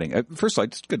this riding. First of all, I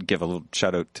just could give a little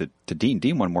shout out to Dean.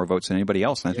 Dean won more votes than anybody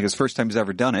else, and I think it's the first time he's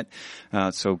ever done it.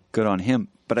 So good on him.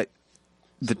 But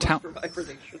the town.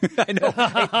 I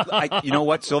know. You know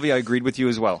what, Sylvia? I agreed with you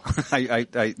as well.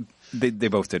 They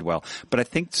both did well. But I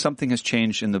think something has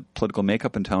changed in the political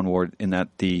makeup in Town Ward in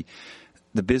that the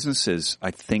businesses,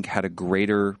 I think, had a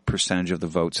greater percentage of the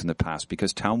votes in the past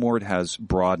because Town Ward has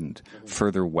broadened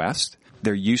further west.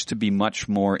 There used to be much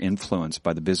more influence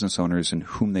by the business owners in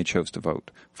whom they chose to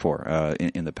vote for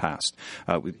in the past.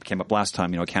 We came up last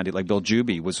time, a candidate like Bill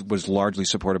Juby was largely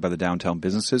supported by the downtown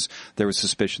businesses. There was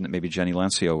suspicion that maybe Jenny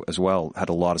Lancio as well had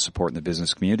a lot of support in the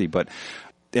business community. But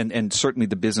and certainly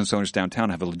the business owners downtown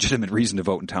have a legitimate reason to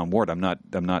vote in town ward. I'm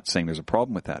not saying there's a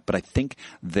problem with that, but I think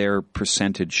their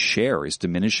percentage share is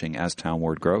diminishing as town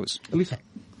ward grows. Elisa.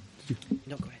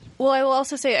 No, go ahead. Well, I will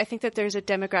also say I think that there's a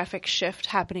demographic shift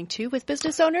happening too with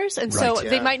business owners, and so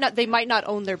they might not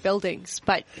own their buildings,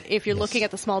 but if you're looking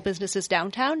at the small businesses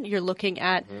downtown, you're looking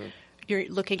at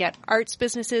arts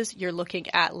businesses, you're looking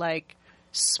at like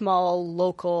small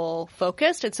local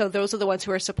focused, and so those are the ones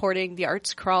who are supporting the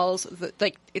arts crawls.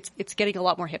 It's getting a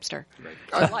lot more hipster,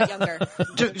 a lot younger.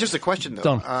 Just a question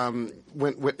though.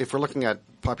 When if we're looking at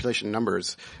population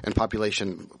numbers and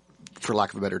population, for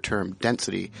lack of a better term,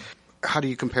 density, how do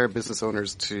you compare business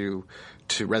owners to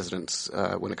residents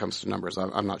when it comes to numbers?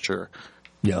 I'm not sure.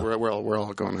 Yeah, we're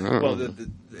all going. Well,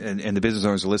 and the business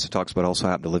owners Alyssa talks about also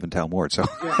happen to live in town ward. So,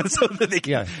 so they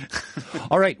can.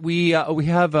 All right, we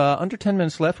have under 10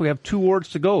 minutes left. We have 2 wards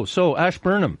to go. So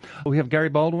Ashburnham, we have Gary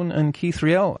Baldwin and Keith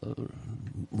Riel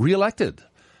re-elected.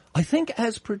 I think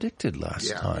as predicted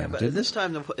last time. But this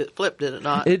time it flipped, did it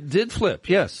not? It did flip,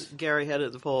 yes. Gary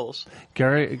headed the polls.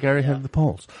 Gary headed the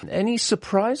polls. Any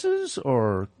surprises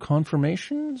or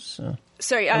confirmations?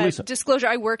 Sorry, disclosure,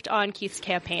 I worked on Keith's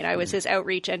campaign. I was his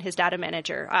outreach and his data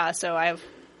manager. So I have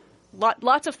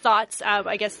lots of thoughts.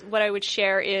 I guess what I would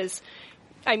share is,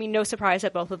 no surprise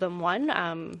that both of them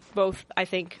won. Both, I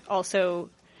think, also...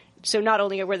 So not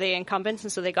only were they incumbents,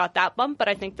 and so they got that bump, but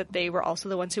I think that they were also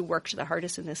the ones who worked the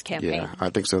hardest in this campaign. Yeah,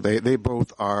 I think so. They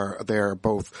both are. They are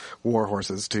both war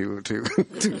horses to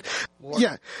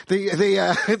yeah.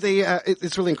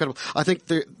 It's really incredible. I think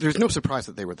there's no surprise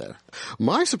that they were there.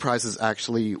 My surprises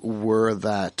actually were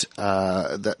that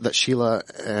Sheila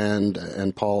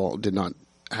and Paul did not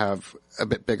have a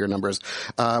bit bigger numbers.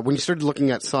 When you started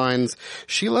looking at signs,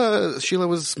 Sheila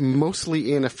was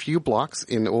mostly in a few blocks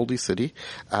in Oldie City,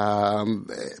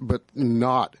 but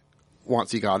not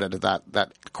once you got into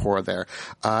that core there.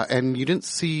 And you didn't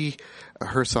see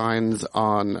her signs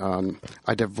on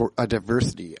a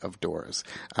diversity of doors.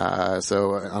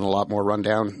 So on a lot more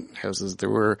rundown houses, there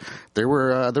were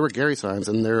Gary signs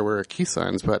and there were Keith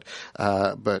signs, but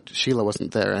Sheila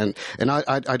wasn't there. And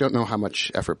I don't know how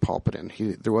much effort Paul put in.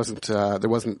 There wasn't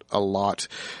a lot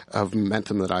of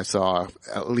momentum that I saw,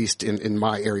 at least in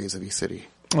my areas of East City.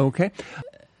 Okay.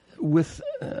 With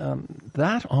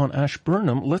that on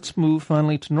Ashburnham, let's move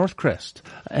finally to Northcrest.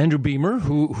 Andrew Beamer,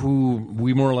 who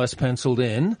we more or less penciled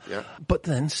in, but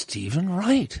then Stephen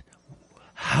Wright.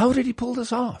 How did he pull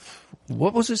this off?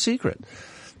 What was his secret?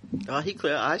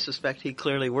 I suspect he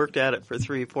clearly worked at it for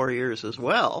 3-4 years as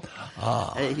well.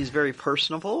 He's very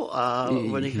personable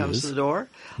when he comes to the door.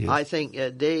 I think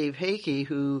Dave Hakey,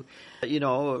 who,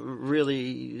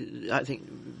 really, I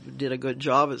think, did a good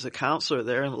job as a counselor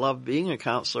there and loved being a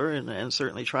counselor and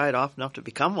certainly tried often enough to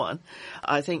become one.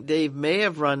 I think Dave may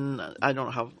have run, I don't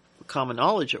know how common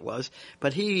knowledge it was,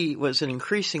 but he was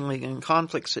increasingly in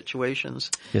conflict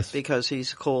situations because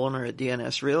he's a co-owner at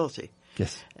DNS Realty.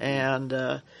 Yes.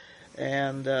 So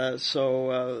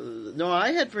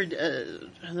I had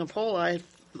in the poll, I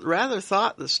rather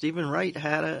thought that Stephen Wright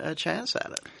had a chance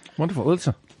at it. Wonderful.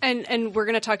 Lisa. And we're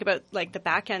going to talk about like the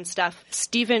back end stuff.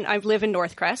 Stephen, I live in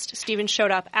Northcrest. Stephen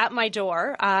showed up at my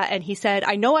door and he said,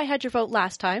 "I know I had your vote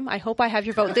last time. I hope I have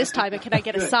your vote this time. And can I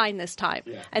get a sign this time?"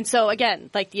 Yeah. And so again,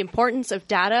 like the importance of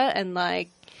data and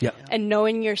and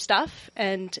knowing your stuff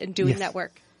and doing that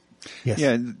work. Yes.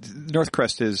 Yeah.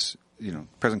 Northcrest is,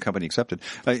 present company accepted.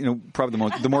 Probably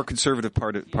the more conservative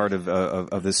part of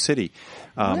the city.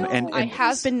 I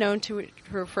have been known to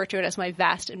refer to it as my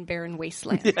vast and barren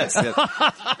wasteland. Yes.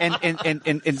 And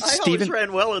Stephen always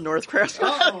ran well in Northcrest.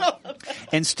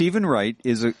 And Stephen Wright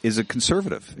is a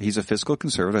conservative. He's a fiscal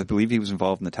conservative. I believe he was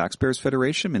involved in the Taxpayers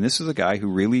Federation, and this is a guy who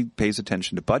really pays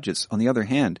attention to budgets. On the other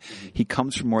hand, he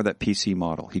comes from more of that PC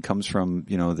model. He comes from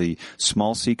the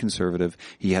small C conservative.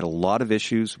 He had a lot of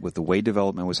issues with the way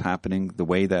development was happening, the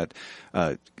way that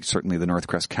certainly the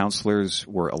Northcrest councillors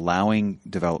were allowing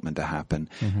development to happen.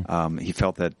 Mm-hmm. He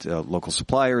felt that local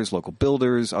suppliers, local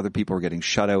builders, other people were getting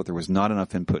shut out. There was not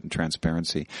enough input and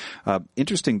transparency.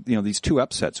 Interesting, these two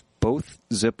upsets, both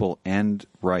Zippel and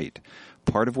Wright,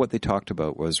 part of what they talked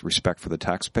about was respect for the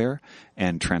taxpayer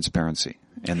and transparency.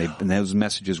 And those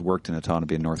messages worked in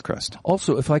Otonabee and Northcrest.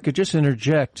 Also, if I could just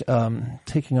interject,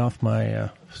 taking off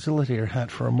my facilitator hat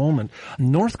for a moment,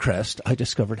 Northcrest, I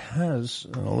discovered, has,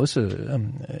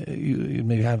 Alyssa, you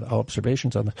maybe have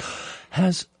observations on this,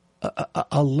 has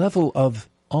a level of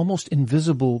almost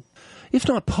invisible, if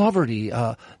not poverty,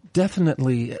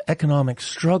 definitely economic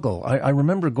struggle. I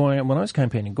remember when I was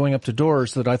campaigning, going up to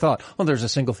doors that I thought, there's a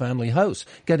single family house,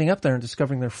 getting up there and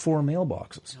discovering there are 4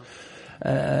 mailboxes.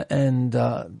 And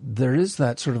there is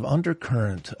that sort of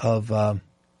undercurrent of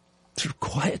sort of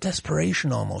quiet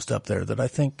desperation almost up there that I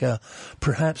think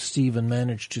perhaps Stephen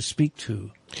managed to speak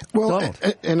to. Well,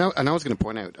 and I was going to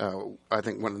point out, I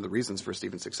think one of the reasons for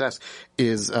Stephen's success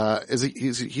is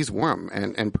he's warm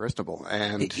and personable,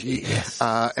 and yes.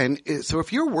 So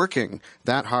if you're working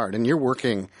that hard and you're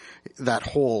working that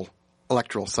whole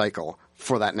electoral cycle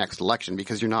for that next election,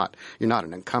 because you're not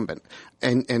an incumbent,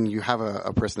 and you have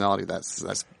a personality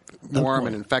that's warm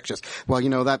and infectious.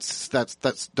 Well, that's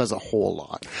does a whole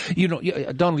lot.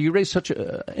 Donald, you raised such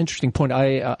an interesting point.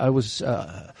 I was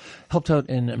helped out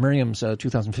in Miriam's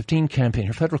 2015 campaign,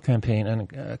 her federal campaign,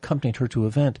 and accompanied her to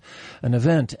an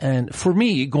event. And for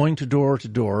me, going to door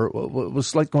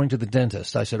was like going to the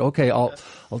dentist. I said, okay, I'll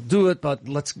do it, but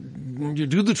you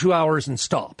do the 2 hours and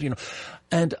stop,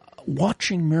 And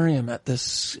watching Miriam at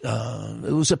this,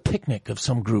 it was a picnic of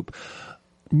some group,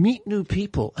 meet new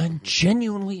people and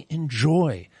genuinely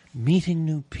enjoy meeting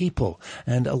new people.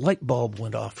 And a light bulb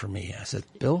went off for me. I said,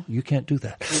 Bill, you can't do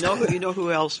that. You know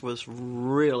who else was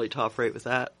really top rate with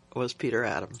that? Was Peter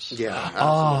Adams.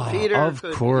 Yeah. Peter of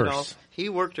course. He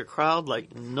worked a crowd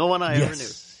like no one I ever knew.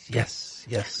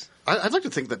 Yes. I'd like to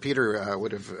think that Peter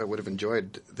would have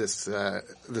enjoyed this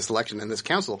election and this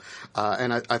council,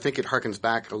 and I think it harkens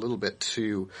back a little bit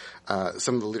to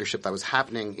some of the leadership that was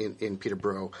happening in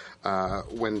Peterborough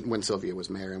when Sylvia was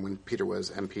mayor and when Peter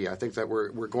was MP. I think that we're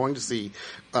going to see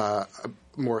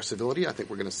more civility. I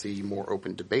think we're going to see more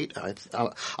open debate.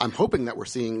 I'm hoping that we're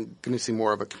going to see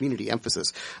more of a community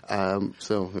emphasis.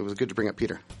 So it was good to bring up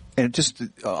Peter. And just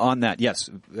on that, yes,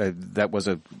 that was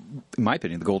in my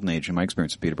opinion, the golden age in my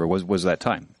experience in Peterborough was that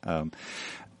time.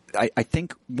 I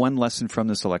think one lesson from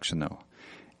this election, though,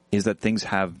 is that things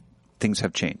have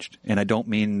changed. And I don't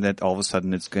mean that all of a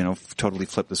sudden it's going to totally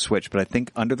flip the switch, but I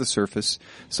think under the surface,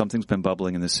 something's been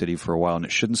bubbling in the city for a while, and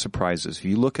it shouldn't surprise us. If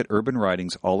you look at urban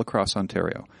ridings all across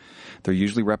Ontario, they're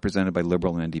usually represented by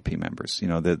Liberal and NDP members.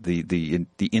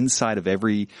 The inside of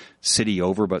every city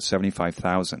over about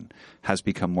 75,000 has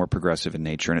become more progressive in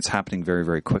nature, and it's happening very,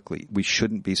 very quickly. We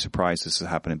shouldn't be surprised this has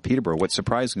happened in Peterborough. What's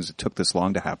surprising is it took this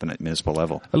long to happen at municipal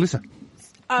level. Alyssa.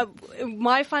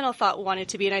 My final thought wanted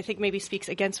to be, and I think maybe speaks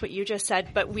against what you just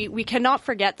said, but we cannot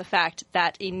forget the fact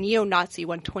that a neo-Nazi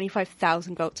won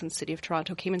 25,000 votes in the city of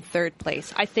Toronto, came in third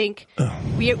place. I think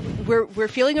we're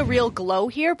feeling a real glow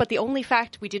here, but the only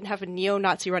fact we didn't have a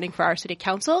neo-Nazi running for our city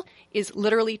council is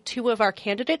literally two of our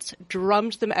candidates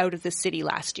drummed them out of the city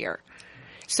last year.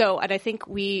 So, and I think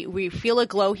we feel a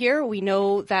glow here. We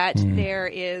know that there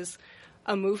is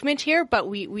a movement here, but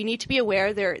we need to be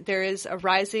aware there is a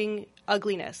rising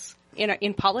ugliness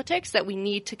in politics that we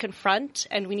need to confront,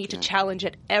 and we need to challenge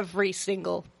at every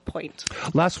single point.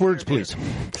 Last words, please.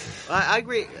 I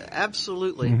agree,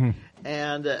 absolutely. Mm-hmm.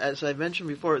 And as I mentioned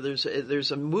before,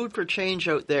 there's a mood for change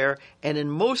out there, and in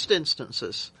most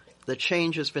instances, the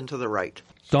change has been to the right.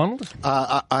 Donald?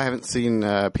 I haven't seen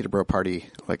Peterborough party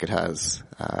like it has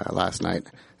last night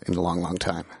in a long, long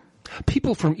time.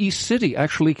 People from East City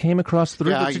actually came across the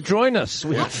river to join us.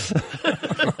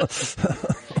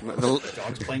 The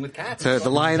dog's playing with cats. The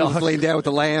lion was laying down with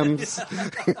the lambs.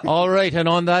 All right, and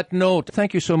on that note,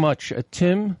 thank you so much,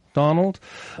 Tim, Donald,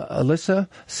 Alyssa,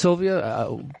 Sylvia.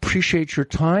 Appreciate your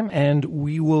time, and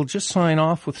we will just sign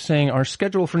off with saying our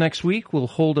schedule for next week. We'll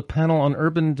hold a panel on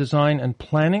urban design and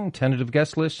planning. Tentative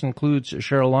guest list includes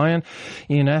Cheryl Lyon,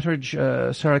 Ian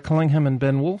Attridge, Sarah Cullingham, and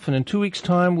Ben Wolfe. And in 2 weeks'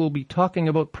 time, we'll be talking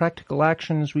about practical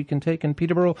actions we can take in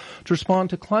Peterborough to respond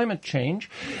to climate change.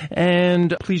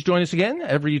 And please join us again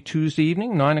every Tuesday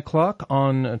evening, 9 o'clock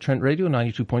on Trent Radio,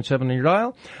 92.7 on your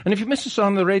dial. And if you miss us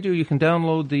on the radio, you can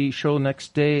download the show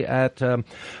next day at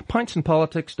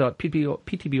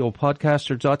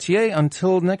pintsandpolitics.ptbopodcaster.ca.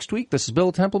 Until next week, this is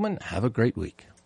Bill Templeman. Have a great week.